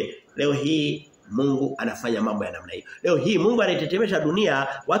 Wewe mwambie leo hii Mungu anafanya mambo ya namna hiyo. Leo hii Mungu anaitetemesha dunia,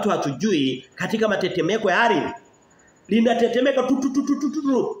 watu hatujui katika matetemeko ya ardhi. Linatetemeka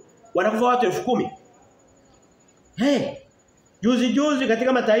tu. Wanakufa watu 10,000. Juzi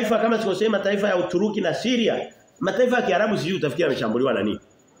katika mataifa kama sikosema mataifa ya Uturuki na Syria, mataifa ya Kiarabu sijui utafikia yameshambuliwa na nini.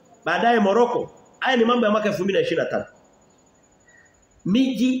 Baadaye Morocco. Haya ni mambo ya mwaka 2023.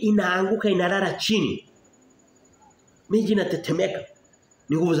 Miji inaanguka inalala chini. Miji inatetemeka.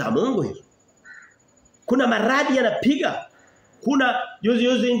 Ni nguvu za Mungu hizo. Kuna maradi yanapiga. Kuna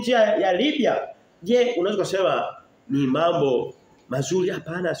juzi nchi ya Libya. Je, unaweza kusema ni mambo mazuri?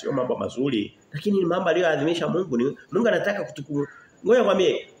 Hapana, sio mambo mazuri, lakini ni mambo aliyoadhimisha Mungu. Mungu anataka kutukumbusha. Ngoja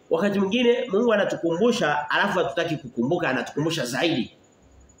kwambie, wakati mwingine Mungu anatukumbusha alafu hatutaki kukumbuka, anatukumbusha zaidi.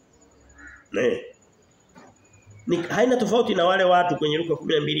 Ni haina tofauti na wale watu kwenye Luka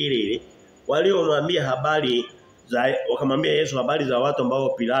 12 ile waliomwambia habari za wakamwambia Yesu habari za watu ambao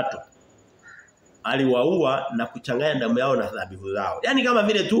Pilato aliwaua na kuchanganya damu yao na dhabihu zao. Yaani kama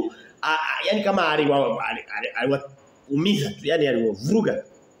vile tu yani kama aliwaumiza tu, yani aliwavuruga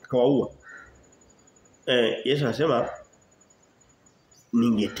akawaua. Yesu anasema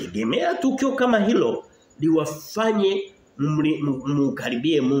ningetegemea tukio kama hilo liwafanye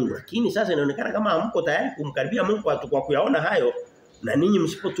mkaribie Mungu, lakini sasa inaonekana kama hamko tayari kumkaribia Mungu kwa kuyaona hayo, na ninyi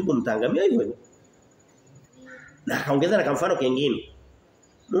msipotubu mtaangamia hivyo. Na akaongeza na mfano kingine.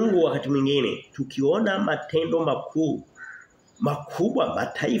 Mungu wakati mwingine tukiona matendo makubwa,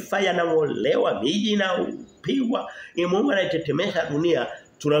 mataifa yanang'olewa, miji inapigwa, Mungu anaitetemesha dunia,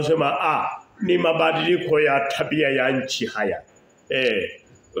 tunasema ni mabadiliko ya tabia ya nchi haya.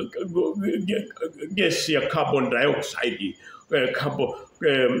 Gesi ya carbon dioxide,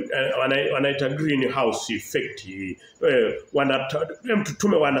 wanaita greenhouse effect.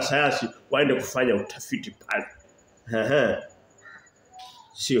 Tume wanasayansi waende kufanya utafiti pale.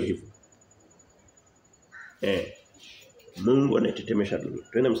 Sio hivyo. Mungu anaitetemesha dunia.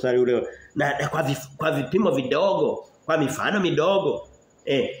 Twende mstari ule na kwa vipimo vidogo, kwa mifano midogo.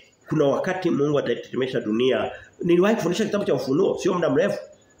 Kuna wakati Mungu ataitetemesha dunia. Niliwahi kufundisha kitabu cha Ufunuo sio muda mrefu.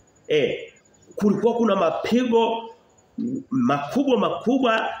 Kulikuwa kuna mapigo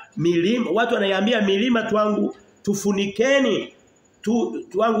makubwa milima, watu wanaiambia milima twangu tufunikeni,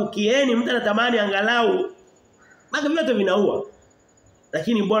 tuangukieni, mtu anatamani angalau maana vyote vinaua.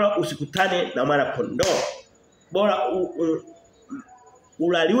 Lakini bora usikutane na mwana kondoo. Bora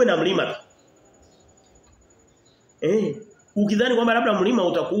ulaliwe na mlima. Ukidhani kwamba labda mlima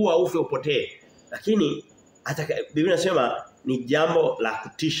utakuua ufe upotee. Lakini Biblia inasema ni jambo la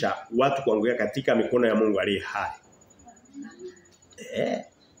kutisha watu kuangukia katika mikono ya Mungu aliye hai.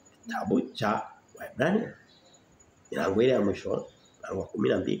 Kitabu cha Waebrania mlango ile ya mwisho, mlango wa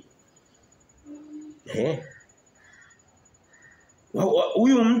 12.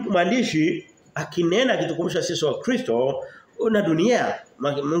 Huyu mwandishi akinena akitukumbusha sisi wa Kristo na dunia.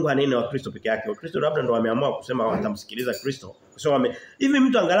 Mungu anene wa Kristo peke yake. Wakristo labda ndio wameamua kusema watamsikiliza Kristo. Kusema hivi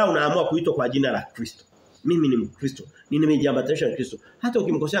mtu angalau unaamua kuitwa kwa jina la Kristo. Mimi ni Mkristo. Nimejiambatanisha na Kristo. Hata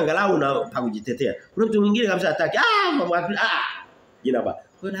ukimkosea angalau unataka kujitetea. Kuna mtu mwingine kabisa hataki. Jina baba.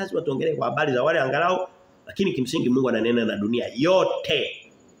 Kwa hiyo lazima tuongelee kwa habari za wale angalau, lakini kimsingi Mungu ananena na dunia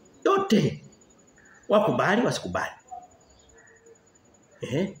yote. Yote. Wakubali wasikubali.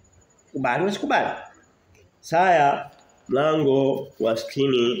 Kubali wasikubali. Isaya mlango wa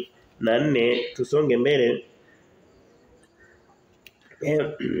 64 tusonge mbele.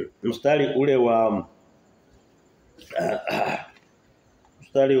 Mstari ule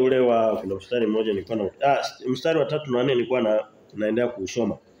wa kuna mstari mmoja nilikuwa na mstari wa 3 na 4 nilikuwa naendelea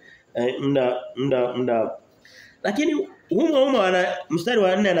kusoma. Muda lakini humo mstari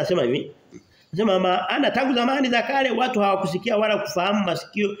wa 4 anasema hivi. Anasema ana tangu zamani za kale watu hawakusikia wala kufahamu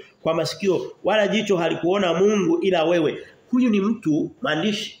masikio wala jicho halikuona Mungu ila wewe. Huyu ni mtu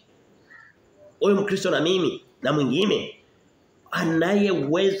maandishi. Wewe Mkristo na mimi na mwingine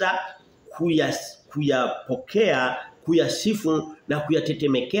anayeweza kuyapokea, kuyasifu na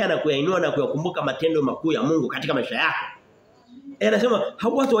kuyatetemekea na kuyainua na kuyakumbuka matendo makuu ya Mungu katika maisha yako. Anasema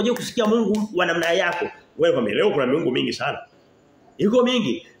watu waje kusikia Mungu wa namna yako. Wewe kwa leo kuna miungu mingi sana. Iko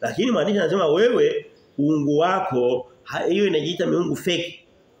mingi, lakini maandishi anasema wewe uungu wako hiyo inajiita miungu fake.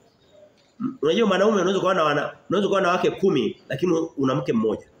 Unajua wanaume unaweza kuwa na wake 10 lakini una mke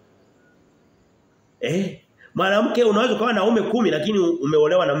mmoja. Mwanamke unaweza kuwa na waume 10 lakini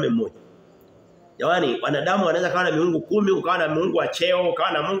umeolewa na mume mmoja. Jamani, wanadamu wanaweza kuwa na miungu 10, ukawa na Mungu wa cheo,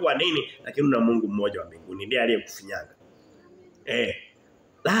 ukawa na Mungu wa nini, lakini una Mungu mmoja wa mbinguni ndiye aliyekufinyanga.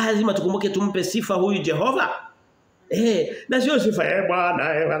 Lazima tukumbuke tumpe sifa huyu Jehova. Na sio sifa Bwana,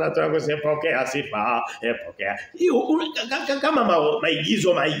 wanataka kusipokea sifa, pokea. Hiyo kama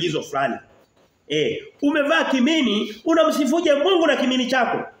maigizo fulani. Umevaa kimini, unamsifuje Mungu na kimini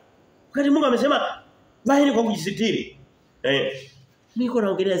chako? Wakati Mungu amesema vaeni kwa kujisitiri. Niko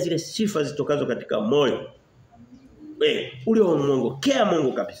naongelea zile sifa zitokazo katika moyo. Uliomwongokea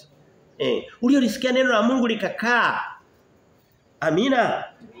Mungu kabisa. Uliolisikia neno la Mungu likakaa. Amina.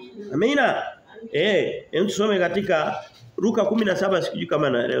 Amina. Tusome katika Luka 17 sikujui kama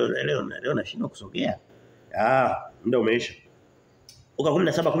leo nashindwa kusogea. Muda umeisha. Luka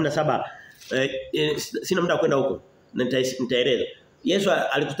 17 sina muda kwenda huko. Nitaeleza. Yesu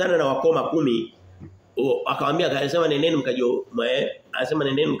alikutana na wakoma 10 akamwambia akasema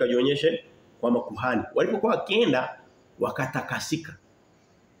nendeni mkajionyeshe kwa makuhani. Walipokuwa wakienda wakatakasika.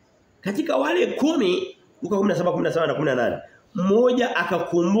 Katika wale 10 Luka 17 na 18 mmoja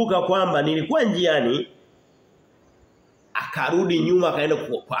akakumbuka kwamba nilikuwa njiani akarudi nyuma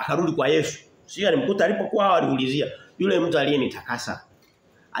akarudi kwa Yesu. Sio alimkuta alipokuwa aliulizia yule mtu aliyenitakasa.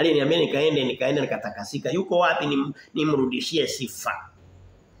 Aliyeniambia nikaenda nikatakasika. Yuko wapi nimrudishie sifa?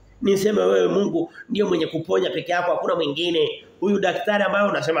 Niseme wewe Mungu ndio mwenye kuponya peke yako hakuna mwingine. Huyu daktari ambaye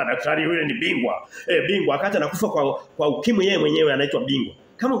unasema daktari yule ni bingwa. Bingwa akata nakufa kwa ukimwi yeye mwenyewe anaitwa bingwa.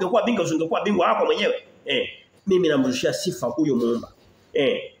 Kama ungekuwa bingwa usingekuwa bingwa wako mwenyewe. Mimi namrudishia sifa huyu Muumba.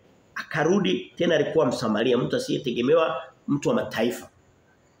 Akarudi tena alikuwa Msamaria, mtu asiyetegemewa, mtu wa mataifa.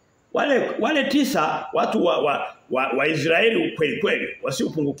 Wale 9 watu wa Israeli kweli kweli,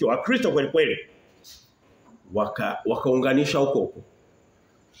 wasiopungukiwa, Wakristo kweli kweli. Wakaunganisha huko.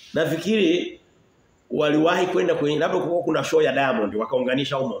 Nafikiri waliwahi kwenda kwenye labda kuna show ya Diamond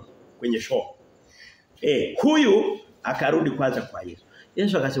wakaunganisha huko kwenye show. Huyu akarudi kwanza kwa Yesu.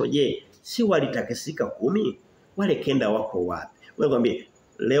 Yesu akasema, "Je, si walitakasika 10? Wale kenda wako wapi?" Wewe mwambie,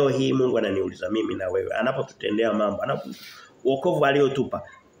 leo hii Mungu ananiuliza mimi na wewe, anapotutendea mambo, wokovu aliotupa,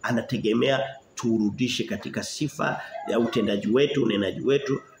 anategemea turudishe katika sifa ya utendaji wetu, unenaji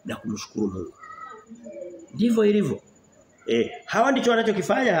wetu na kumshukuru Mungu. Ndivyo ilivyo. Hawa ndicho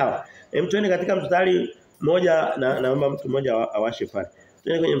wanachokifanya hawa. Tuende katika mstari mmoja naomba mtu mmoja awashe pale.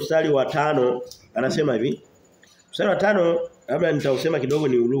 Tuende kwenye mstari wa 5 anasema hivi. Mstari wa 5 labda nitausema kidogo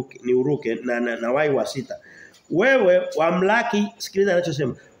ni uruke na wai wa 6. Wewe wamlaki, sikiliza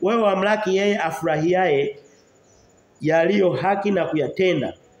anachosema. Wewe wamlaki yeye afurahiaye yaliyo haki na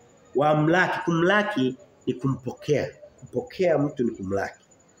kuyatenda. Wamlaki, kumlaki ni kumpokea. Kupokea mtu ni kumlaki.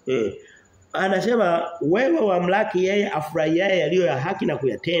 Anasema wewe wamlaki yeye afurahiaye yaliyo ya haki na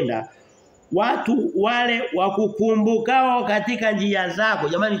kuyatenda. Watu wale wakukumbukao katika njia zako.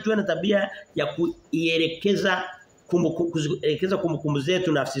 Jamani tuwe na tabia ya kuielekeza kumbukumbu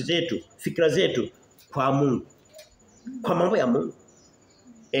zetu, nafsi zetu, fikra zetu kwa Mungu. Kwa mambo ya Mungu.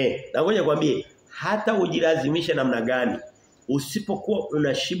 Na ngoja nikwambie hata ujilazimishe namna gani usipokuwa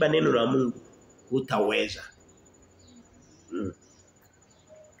unashiba neno la Mungu hutaweza.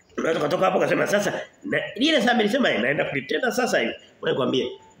 Kutoka hapo kasema sasa ile saa nilisema naenda kulitenda sasa hivi. Ngoja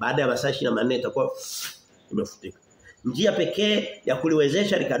nikwambie baada ya masaa 24 itakuwa imefutika. Njia pekee ya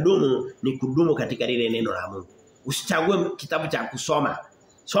kuliwezesha likadumu ni kudumu katika lile neno la Mungu. Usichague kitabu cha kusoma.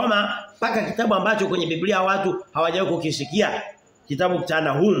 Soma mpaka kitabu ambacho kwenye Biblia watu hawajawahi kukisikia. Kitabu cha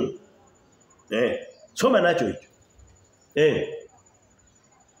Nahumu. Soma nacho hicho.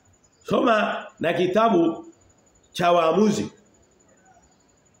 Soma na kitabu cha Waamuzi.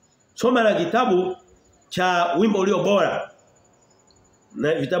 Soma na kitabu cha Wimbo Ulio Bora.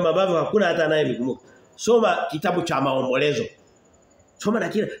 Na vitabu ambavyo hakuna hata naye vikumbuka. Soma kitabu cha Maombolezo.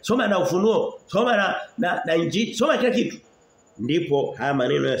 Soma na Ufunuo, soma na Injili, soma kila kitu. Ndipo haya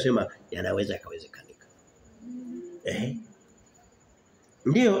maneno yanasema yanaweza yakawezekanika.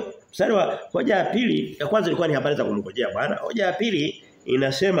 Ndio, mstari wa hoja ya pili, ya kwanza ilikuwa ni habari za kumngojea Bwana. Hoja ya pili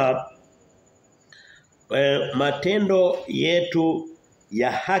inasema matendo yetu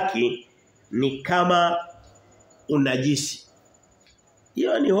ya haki ni kama unajisi.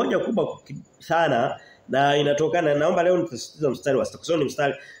 Hiyo ni hoja kubwa sana na inatokana, naomba leo nitasitiza mstari wa 6 kwa sababu ni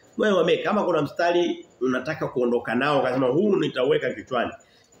mstari wewe kama kuna mstari unataka kuondoka nao ukasema huu nitaweka kichwani.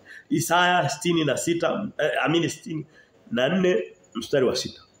 Isaya 66 64 mstari wa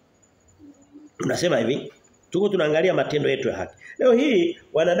 6. Unasema hivi, tuko tunaangalia matendo yetu ya haki. Leo hii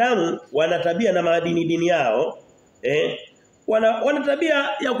wanadamu wana tabia na maadili dini yao wana tabia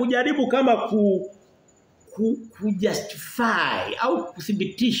ya kujaribu kama kujustify au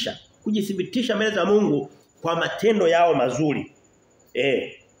kujithibitisha mbele za Mungu kwa matendo yao mazuri.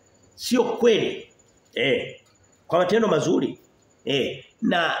 Sio kweli. Kwa matendo mazuri.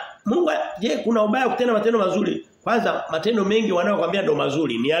 Na Mungu je, kuna ubaya kutenda matendo mazuri? Kwanza matendo mengi wanayokuambia ndio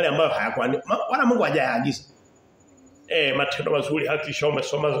mazuri ni yale ambayo hayakuwa wala Mungu hajayaagiza. Matendo mazuri hakisha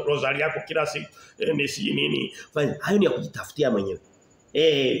umesoma rozari yako kila siku ni si nini. Fanya hayo ni ya kujitafutia mwenyewe.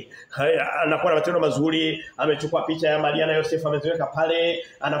 Anakuwa na matendo mazuri, amechukua picha ya Maria na Yosefu ameziweka pale,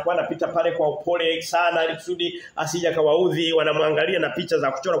 anakuwa anapita pale kwa upole sana ili kusudi asije kawaudhi, wanamwangalia na picha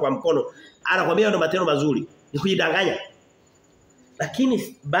za kuchora kwa mkono. Anakuambia ndio matendo mazuri. Ni kujidanganya.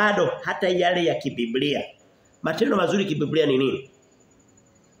 Lakini bado hata yale ya kibiblia. Matendo mazuri kibiblia ni nini?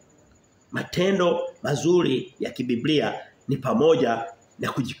 Matendo mazuri ya kibiblia ni pamoja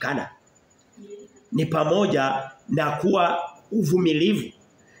na kujikana. Ni pamoja na kuwa uvumilivu.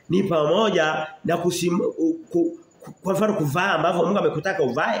 Ni pamoja na kwa mfano kuvaa ambavyo Mungu amekutaka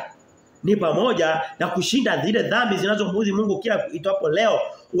uvae. Ni pamoja na kushinda zile dhambi zinazomuudhi Mungu kila itapo leo,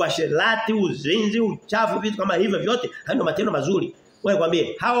 uasherati, uzinzi, uchafu, vitu kama hivyo vyote. Hayo ndio matendo mazuri. Wewe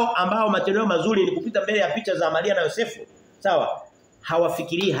kwambie hao ambao matendo mazuri ni kupita mbele ya picha za Maria na Yosefu, sawa?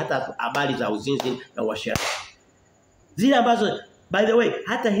 Hawafikirii hata habari za uzinzi na uasherati. Zile ambazo by the way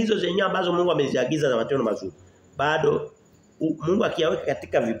hata hizo zenyewe ambazo Mungu ameziagiza za matendo mazuri, bado Mungu akiyaweka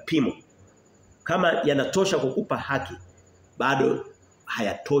katika vipimo kama yanatosha kukupa haki, bado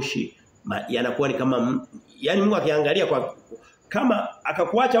hayatoshi, yanakuwa ni kama yani Mungu akiangalia kwa kama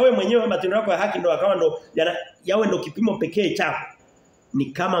akakuacha wewe mwenyewe matendo yako ya haki ndio akawa ndio yawe ndio kipimo pekee chako, ni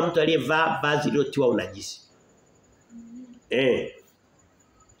kama mtu aliyevaa vazi lililotiwa unajisi.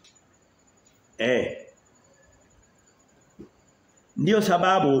 Ndio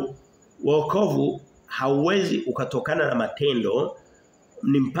sababu wokovu hauwezi ukatokana na matendo,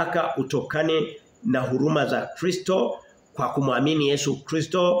 ni mpaka utokane na huruma za Kristo kwa kumwamini Yesu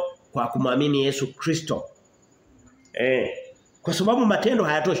Kristo, kwa kumwamini Yesu Kristo. Kwa sababu matendo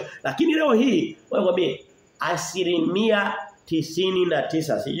hayatoshi. Lakini leo hii wewe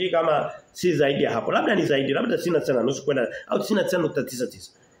 99% sijui kama si zaidi ya hapo. Labda ni zaidi, labda 99 nusu kwenda au 99.99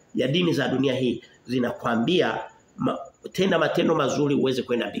 ya dini za dunia hii zinakwambia tenda matendo mazuri uweze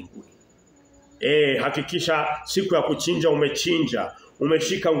kwenda mbinguni. Hakikisha siku ya kuchinja umechinja,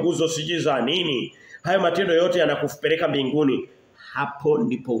 umeshika nguzo siji za nini. Hayo matendo yote yanakupeleka mbinguni. Hapo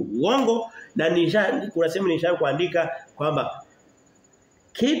ndipo uongo, na kuna sehemu nishawahi kuandika kwamba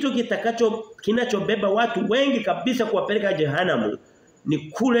kitu kinachobeba watu wengi kabisa kuwapeleka jehanamu ni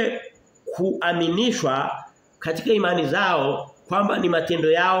kule kuaminishwa katika imani zao kwamba ni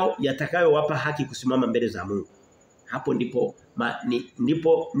matendo yao yatakayowapa haki kusimama mbele za Mungu. Hapo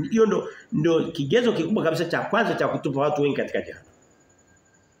ndipo hiyo ndio kigezo kikubwa kabisa cha kwanza cha kutupa watu wengi katika jehanamu.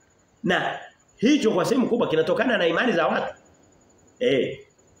 Na hicho kwa sehemu kubwa kinatokana na imani za watu.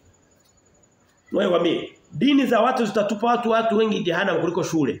 Wewe kwambie dini za watu zitatupa watu wengi jehanamu kuliko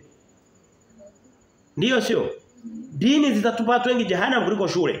shule. Ndiyo sio? Dini zitatupa watu wengi jehanamu kuliko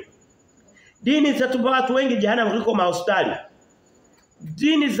shule. Dini zitatupa watu wengi jehanamu kuliko mahospitali.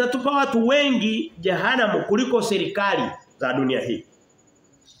 Dini zitatupa watu wengi jehanamu kuliko serikali za dunia hii.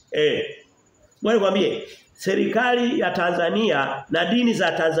 Wewe kwambie serikali ya Tanzania na dini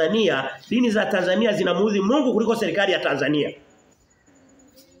za Tanzania zinamuudhi Mungu kuliko serikali ya Tanzania.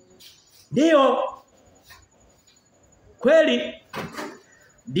 Ndio. Kweli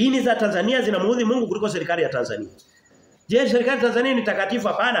dini za Tanzania zinamuudhi Mungu kuliko serikali ya Tanzania. Je, serikali ya Tanzania ni takatifu?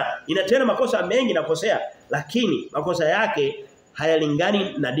 Hapana, inatenda makosa mengi na kosea, lakini makosa yake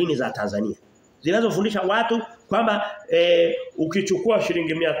hayalingani na dini za Tanzania. Zinazofundisha watu kwamba ukichukua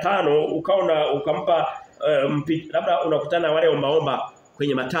shilingi 500 ukampa labda unakutana wale ombaomba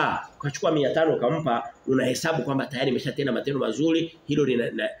kwenye mataa, ukachukua 500 ukampa, unahesabu kwamba tayari ameshatenda matendo mazuri, hilo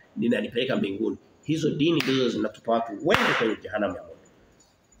linanipeleka mbinguni. Hizo dini ndizo zinatupa watu wengi kwenye jehanamu ya moto.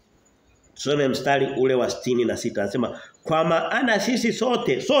 Tusome mstari ule wa 66 anasema kwa maana sisi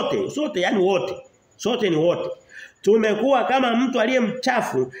sote yani wote, sote ni wote. Tumekuwa kama mtu aliye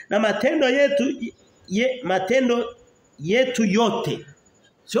mchafu na matendo yetu yote,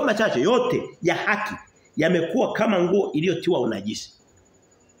 sio machache, yote ya haki yamekuwa kama nguo iliyotiwa unajisi.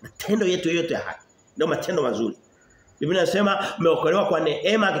 Matendo yetu yote ya haki ndio matendo mazuri. Biblia inasema mmeokolewa kwa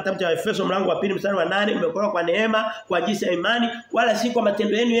neema, kitabu cha Efeso mlango wa 2 mstari wa 8, mmeokolewa kwa neema kwa jinsi ya imani wala si kwa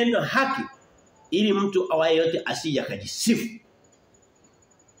matendo yenu ya haki, ili mtu awaye yote asije akajisifu.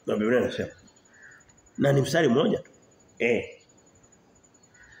 Na Biblia inasema na ni mstari mmoja tu.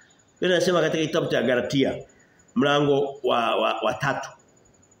 Biblia inasema katika kitabu cha Galatia mlango wa 3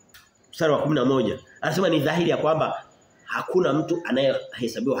 mstari wa 11, anasema ni dhahiri ya kwamba hakuna mtu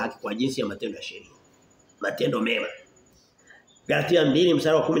anayehesabiwa haki kwa jinsi ya matendo ya sheria, matendo mema. Galatia 2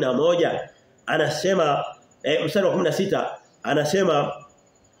 mstari wa 11 anasema mstari wa 16 anasema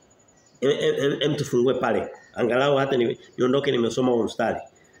tufungue pale angalau hata niondoke nimesoma huo mstari,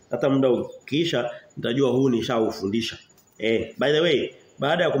 hata muda ukiisha nitajua huu nishaufundisha. By the way,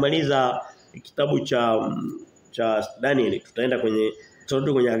 baada ya kumaliza kitabu cha Daniel tutaenda kwenye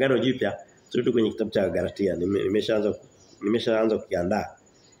Agano Jipya, turudi kwenye kitabu cha Galatia. Nimeshaanza nimeshaanza kukiandaa.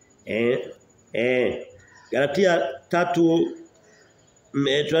 Galatia 3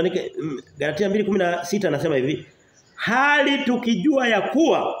 tuandike Galatia 2:16 nasema hivi. Hali tukijua ya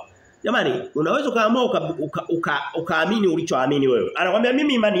kuwa jamani unaweza kaamua ukaamini ulichoamini wewe. Anakuambia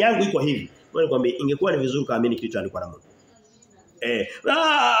mimi imani yangu iko hivi. Wewe nikwambia ingekuwa ni vizuri kaamini kilichoandikwa na Mungu.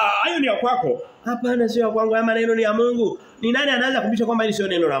 Hayo ni ya kwako. Hapana sio ya kwangu, haya maneno ni ya Mungu. Ni nani anaweza kubisha kwamba hili sio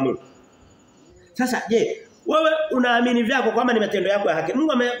neno la Mungu? Sasa je, wewe unaamini vyako kwamba ni matendo yako ya haki.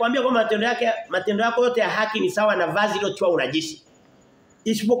 Mungu amekwambia kwamba matendo yako yote ya haki ni sawa na vazi lilotiwa unajisi.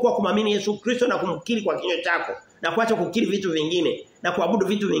 Isipokuwa kumwamini Yesu Kristo na kumkiri kwa kinywa chako na kuacha kukiri vitu vingine na kuabudu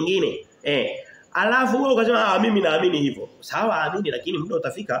vitu vingine. Alafu wewe ukasema mimi naamini hivyo. Sawa amini lakini muda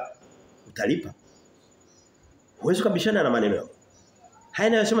utafika utalipa. Huwezi kubishana na maneno yako. Haya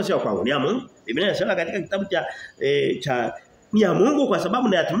ninayosema sio kwangu, ni ya Mungu. Biblia inasema katika kitabu cha ni ya Mungu kwa sababu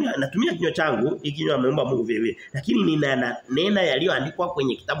natumia kinywa changu, ikinywa ameumba Mungu vile vile. Lakini nena yaliyoandikwa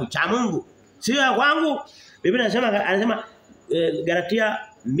kwenye kitabu cha Mungu. Sio ya kwangu. Biblia anasema Galatia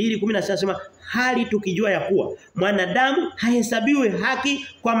 2:16 anasema hali tukijua ya kuwa mwanadamu hahesabiwi haki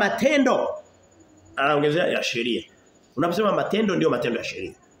kwa matendo. Anaongezea ya sheria. Unaposema matendo ndio matendo ya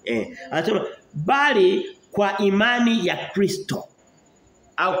sheria. Anasema bali kwa imani ya Kristo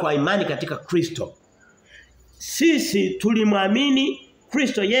au kwa imani katika Kristo. Sisi tulimwamini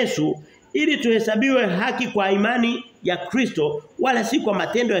Kristo Yesu ili tuhesabiwe haki kwa imani ya Kristo wala si kwa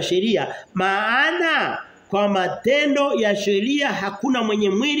matendo ya sheria, maana kwa matendo ya sheria hakuna mwenye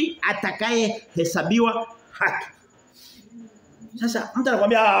mwili atakayehesabiwa haki. Sasa mtu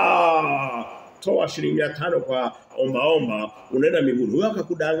anakuambia toa shilingi 500 kwa omba unaenda mbinguni. Wewe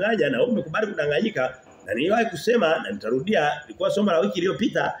akakudanganya na umekubali kudanganyika. Na niliwahi kusema na nitarudia, ilikuwa somo la wiki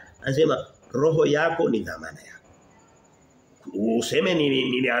iliyopita, anasema roho yako ni dhamana yako. Useme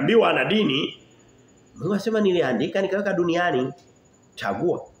niliambiwa na dini, Mungu anasema niliandika nikaweka duniani.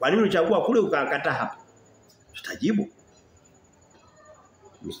 Chagua. Kwa nini uchagua kule ukakataa hapa? Tutajibu.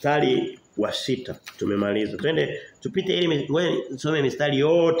 Mstari wa 6 tumemaliza. Twende tupite ili nisome mistari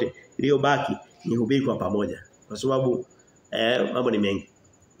yote iliyobaki nihubiri kwa pamoja. Kwa sababu mambo ni mengi.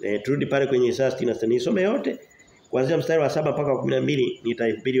 Turudi pale kwenye Isaya 60 nisome yote kuanzia mstari wa 7 mpaka 12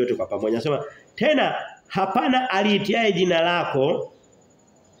 nitaihubiri yote kwa pamoja. Nasema tena hapana aliitiaye jina lako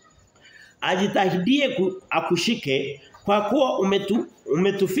ajitahidie akushike kwa kuwa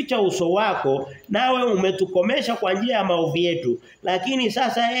umetuficha uso wako nawe umetukomesha kwa njia ya maovu yetu. Lakini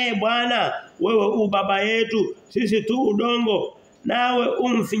sasa Bwana wewe u baba yetu sisi tu udongo nawe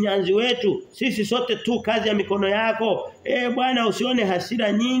mfinyanzi wetu sisi sote tu kazi ya mikono yako. Bwana usione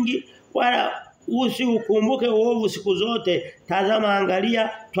hasira nyingi wala usiukumbuke uovu siku zote. Tazama angalia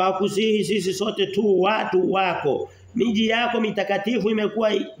twakusihi sisi sote tu watu wako. Miji yako mitakatifu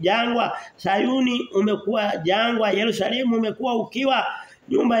imekuwa jangwa, Sayuni umekuwa jangwa, Yerusalemu umekuwa ukiwa.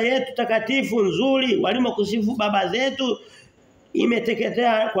 Nyumba yetu takatifu nzuri walimokusifu baba zetu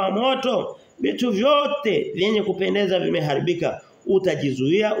imeteketea kwa moto. Vitu vyote vyenye kupendeza vimeharibika.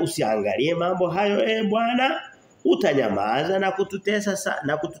 Utajizuia usiangalie mambo hayo Bwana, utanyamaza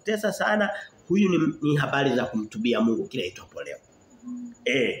na kututesa sana. Huyu ni habari za kumtubia Mungu kila itwapo leo.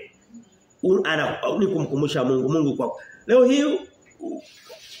 Ni kumkumbusha Mungu kwa leo hii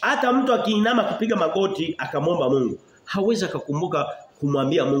hata mtu akiinama kupiga magoti akamwomba Mungu hawezi akakumbuka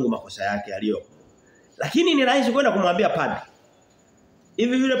kumwambia Mungu makosa yake aliyo. Lakini ni rahisi kwenda kumwambia padri.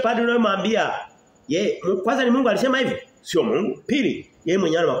 Hivi yule padri unayemwambia kwanza ni Mungu alisema hivi? Sio Mungu. Pili, yeye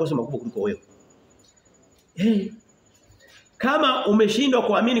mwenyewe ana makosa makubwa kuliko wewe. Kama umeshindwa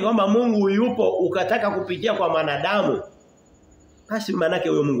kuamini kwamba Mungu yupo ukataka kupitia kwa wanadamu, basi maana yake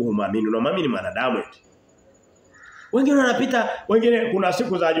huyo Mungu humwamini, unamwamini wanadamu eti. Wengine wanapita, wengine kuna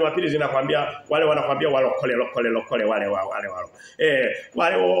siku za Jumapili zinakwambia wale wanakwambia lokole wale.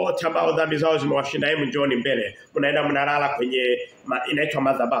 Wale wote ambao dhambi zao zimewashinda hebu njooni mbele. Mnaenda mnalala kwenye inaitwa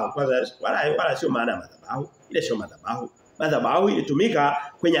madhabahu. Kwanza wala sio maana madhabahu. Ile sio madhabahu. Madhabahu ilitumika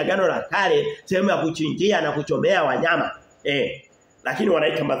kwenye agano la kale sehemu ya kuchinjia na kuchomea wanyama. Lakini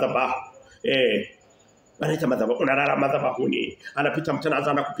wanaita madhabahu. Wanaita madhabahu. Unalala madhabahuni. Anapita mtu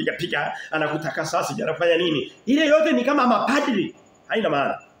anaanza kupiga anakutaka sasa anafanya nini? Ile yote ni kama mapadri. Haina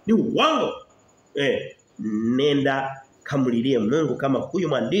maana. Ni uongo. Nenda kamulilie Mungu kama huyu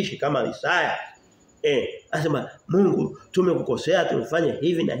mwandishi kama Isaya. Anasema Mungu tumekukosea tumefanya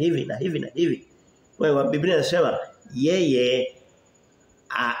hivi na hivi na hivi na hivi. Wewe Biblia inasema yeye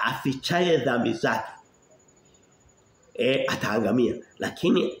afichaye dhambi zake ataangamia,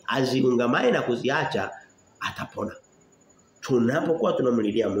 lakini aziungamaye na kuziacha atapona. Tunapokuwa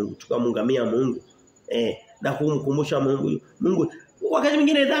tunamlilia Mungu, tukamungamia Mungu, na kumkumbusha Mungu wakati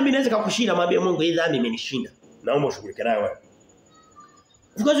mwingine dhambi inaweza kukushinda, mwambie Mungu hii dhambi imenishinda. naomba ushughulike nayo wewe.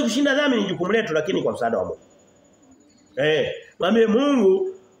 Ukozi kushinda dhambi ni jukumu letu lakini kwa msaada wa Mungu. Mwambie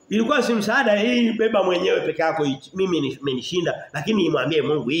Mungu ilikuwa si msaada hii beba mwenyewe peke yako mimi nimenishinda lakini mwambie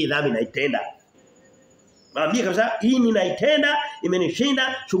Mungu hii dhambi naitenda. Mwambie kabisa hii ninaitenda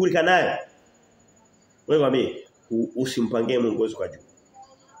imenishinda shughulika nayo. Wewe mwambie usimpangie Mungu uwezo kwa juu.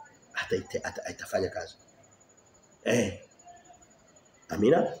 Atafanya kazi.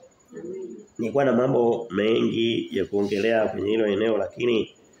 Amina. Nilikuwa na mambo mengi ya kuongelea kwenye hilo eneo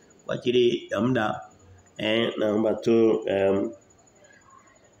lakini kwa ajili ya muda naomba tu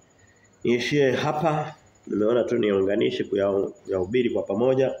niishie hapa. Nimeona tu niunganishe kuyahubiri kwa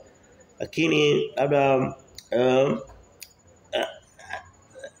pamoja lakini labda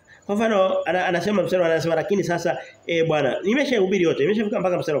kwa mfano anasema mstari anasema lakini sasa bwana nimeshahubiri yote nimeshafika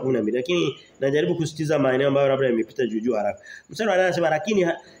mpaka mstari wa 12 lakini najaribu kusitiza maeneo ambayo labda nimepita juu haraka. Mstari anasema lakini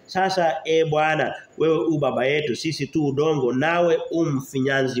sasa bwana wewe baba yetu sisi tu udongo nawe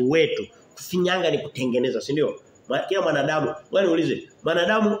mfinyanzi wetu. Kufinyanga ni kutengeneza si ndio? Kila mwanadamu wewe niulize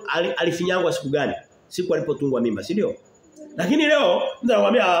mwanadamu alifinyangwa siku gani? Siku alipotungwa mimba si ndio? Lakini leo mtu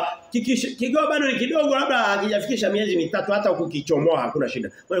anakuambia kikiwa bado ni kidogo labda hakijafikisha miezi mitatu hata ukikichomoa hakuna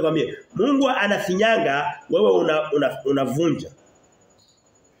shida. Wewe nikwambie Mungu anafinyanga wewe unavunja.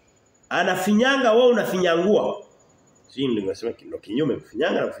 Anafinyanga wewe unafinyangua. Si ndio nasema kinyume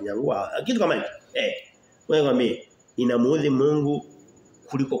kufinyanga na kufinyangua kitu kama hicho. Wewe nikwambie inamuudhi Mungu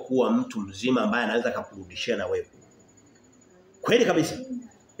kuliko kuwa mtu mzima ambaye anaweza kukurudishia na wewe. Kweli kabisa.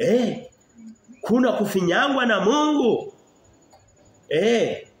 Kuna kufinyangwa na Mungu.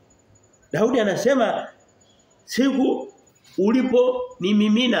 Daudi anasema siku ulipo ni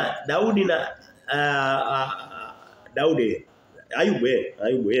mimina Daudi na Daudi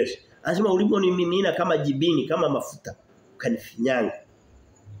Ayubu yes. Anasema ulipo ni mimina kama jibini kama mafuta ukanifinyanga.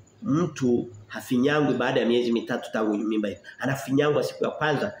 Mtu hafinyangwi baada ya miezi mitatu tangu mimba hii. Anafinyangwa siku ya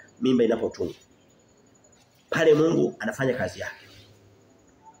kwanza mimba inapotungwa. Pale Mungu anafanya kazi yake.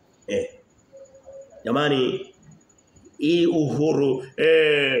 Jamani hii uhuru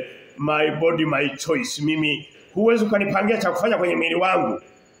my body my choice mimi huwezi ukanipangia cha kufanya kwenye mwili wangu.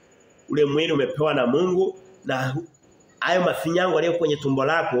 Ule mwili umepewa na Mungu na hayo mafinyango yaliyo kwenye tumbo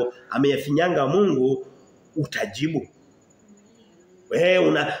lako ameyafinyanga Mungu utajibu.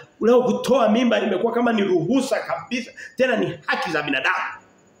 Leo kutoa mimba imekuwa kama ni ruhusa kabisa tena ni haki za binadamu.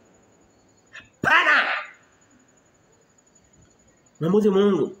 Hapana. Namuudhi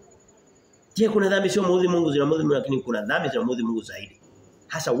Mungu. Je, kuna dhambi sio muudhi Mungu zinamuudhi Mungu lakini kuna dhambi zinamuudhi Mungu zaidi.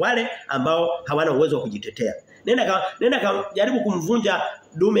 Hasa wale ambao hawana uwezo wa kujitetea. Nenda jaribu kumvunja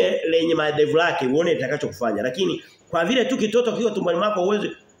dume lenye madevu yake uone itakachokufanya. Lakini kwa vile tu kitoto kiko tumboni mwako uwezo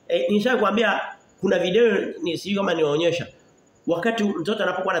nishakwambia kuna video sio kama niwaonyesha. Wakati mtoto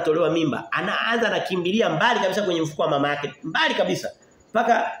anapokuwa anatolewa mimba, anaanza anakimbilia mbali kabisa kwenye mfuko wa mama yake, mbali kabisa.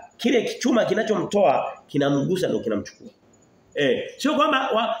 Mpaka kile kichuma kinachomtoa kinamgusa ndio kinamchukua. Sio kwamba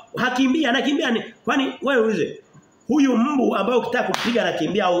hakimbia anakimbia kwani wewe ulize huyu mbu ambaye ukitaka kupiga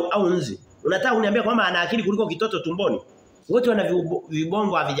anakimbia au nzi. Unataka kuniambia kwamba ana akili kuliko kitoto tumboni? Wote wana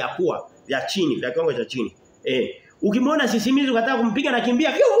vibongo havijakuwa vya chini, vya kiwango cha chini. Ukimwona sisimizi ukataka kumpiga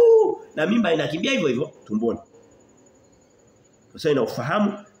anakimbia na mimba inakimbia hivyo hivyo tumboni. Sasa ina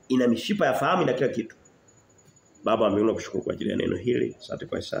ufahamu, ina mishipa ya fahamu na kila kitu. Baba mbinguni kushukuru kwa ajili ya neno hili. Asante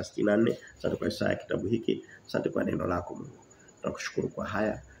kwa Isaya 64, asante kwa Isaya kitabu hiki, asante kwa neno lako Mungu. Tunakushukuru kwa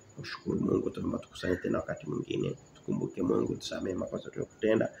haya. Tunakushukuru Mungu tunaomba tukusanye tena wakati mwingine. Tukumbuke Mungu tusamehe makosa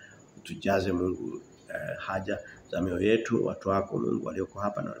tuliyotenda. Tujaze Mungu haja za mioyo yetu, watu wako Mungu walioko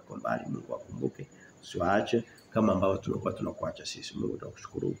hapa na walioko mbali Mungu wakumbuke. Usiwaache kama ambao tumekuwa tunakuacha sisi Mungu.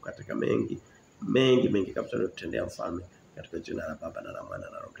 Tunakushukuru katika mengi kabisa unayotendea mfalme katika jina la Baba na la Mwana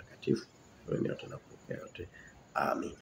na Roho Mtakatifu. Wewe ndio tunakupokea yote. Amen.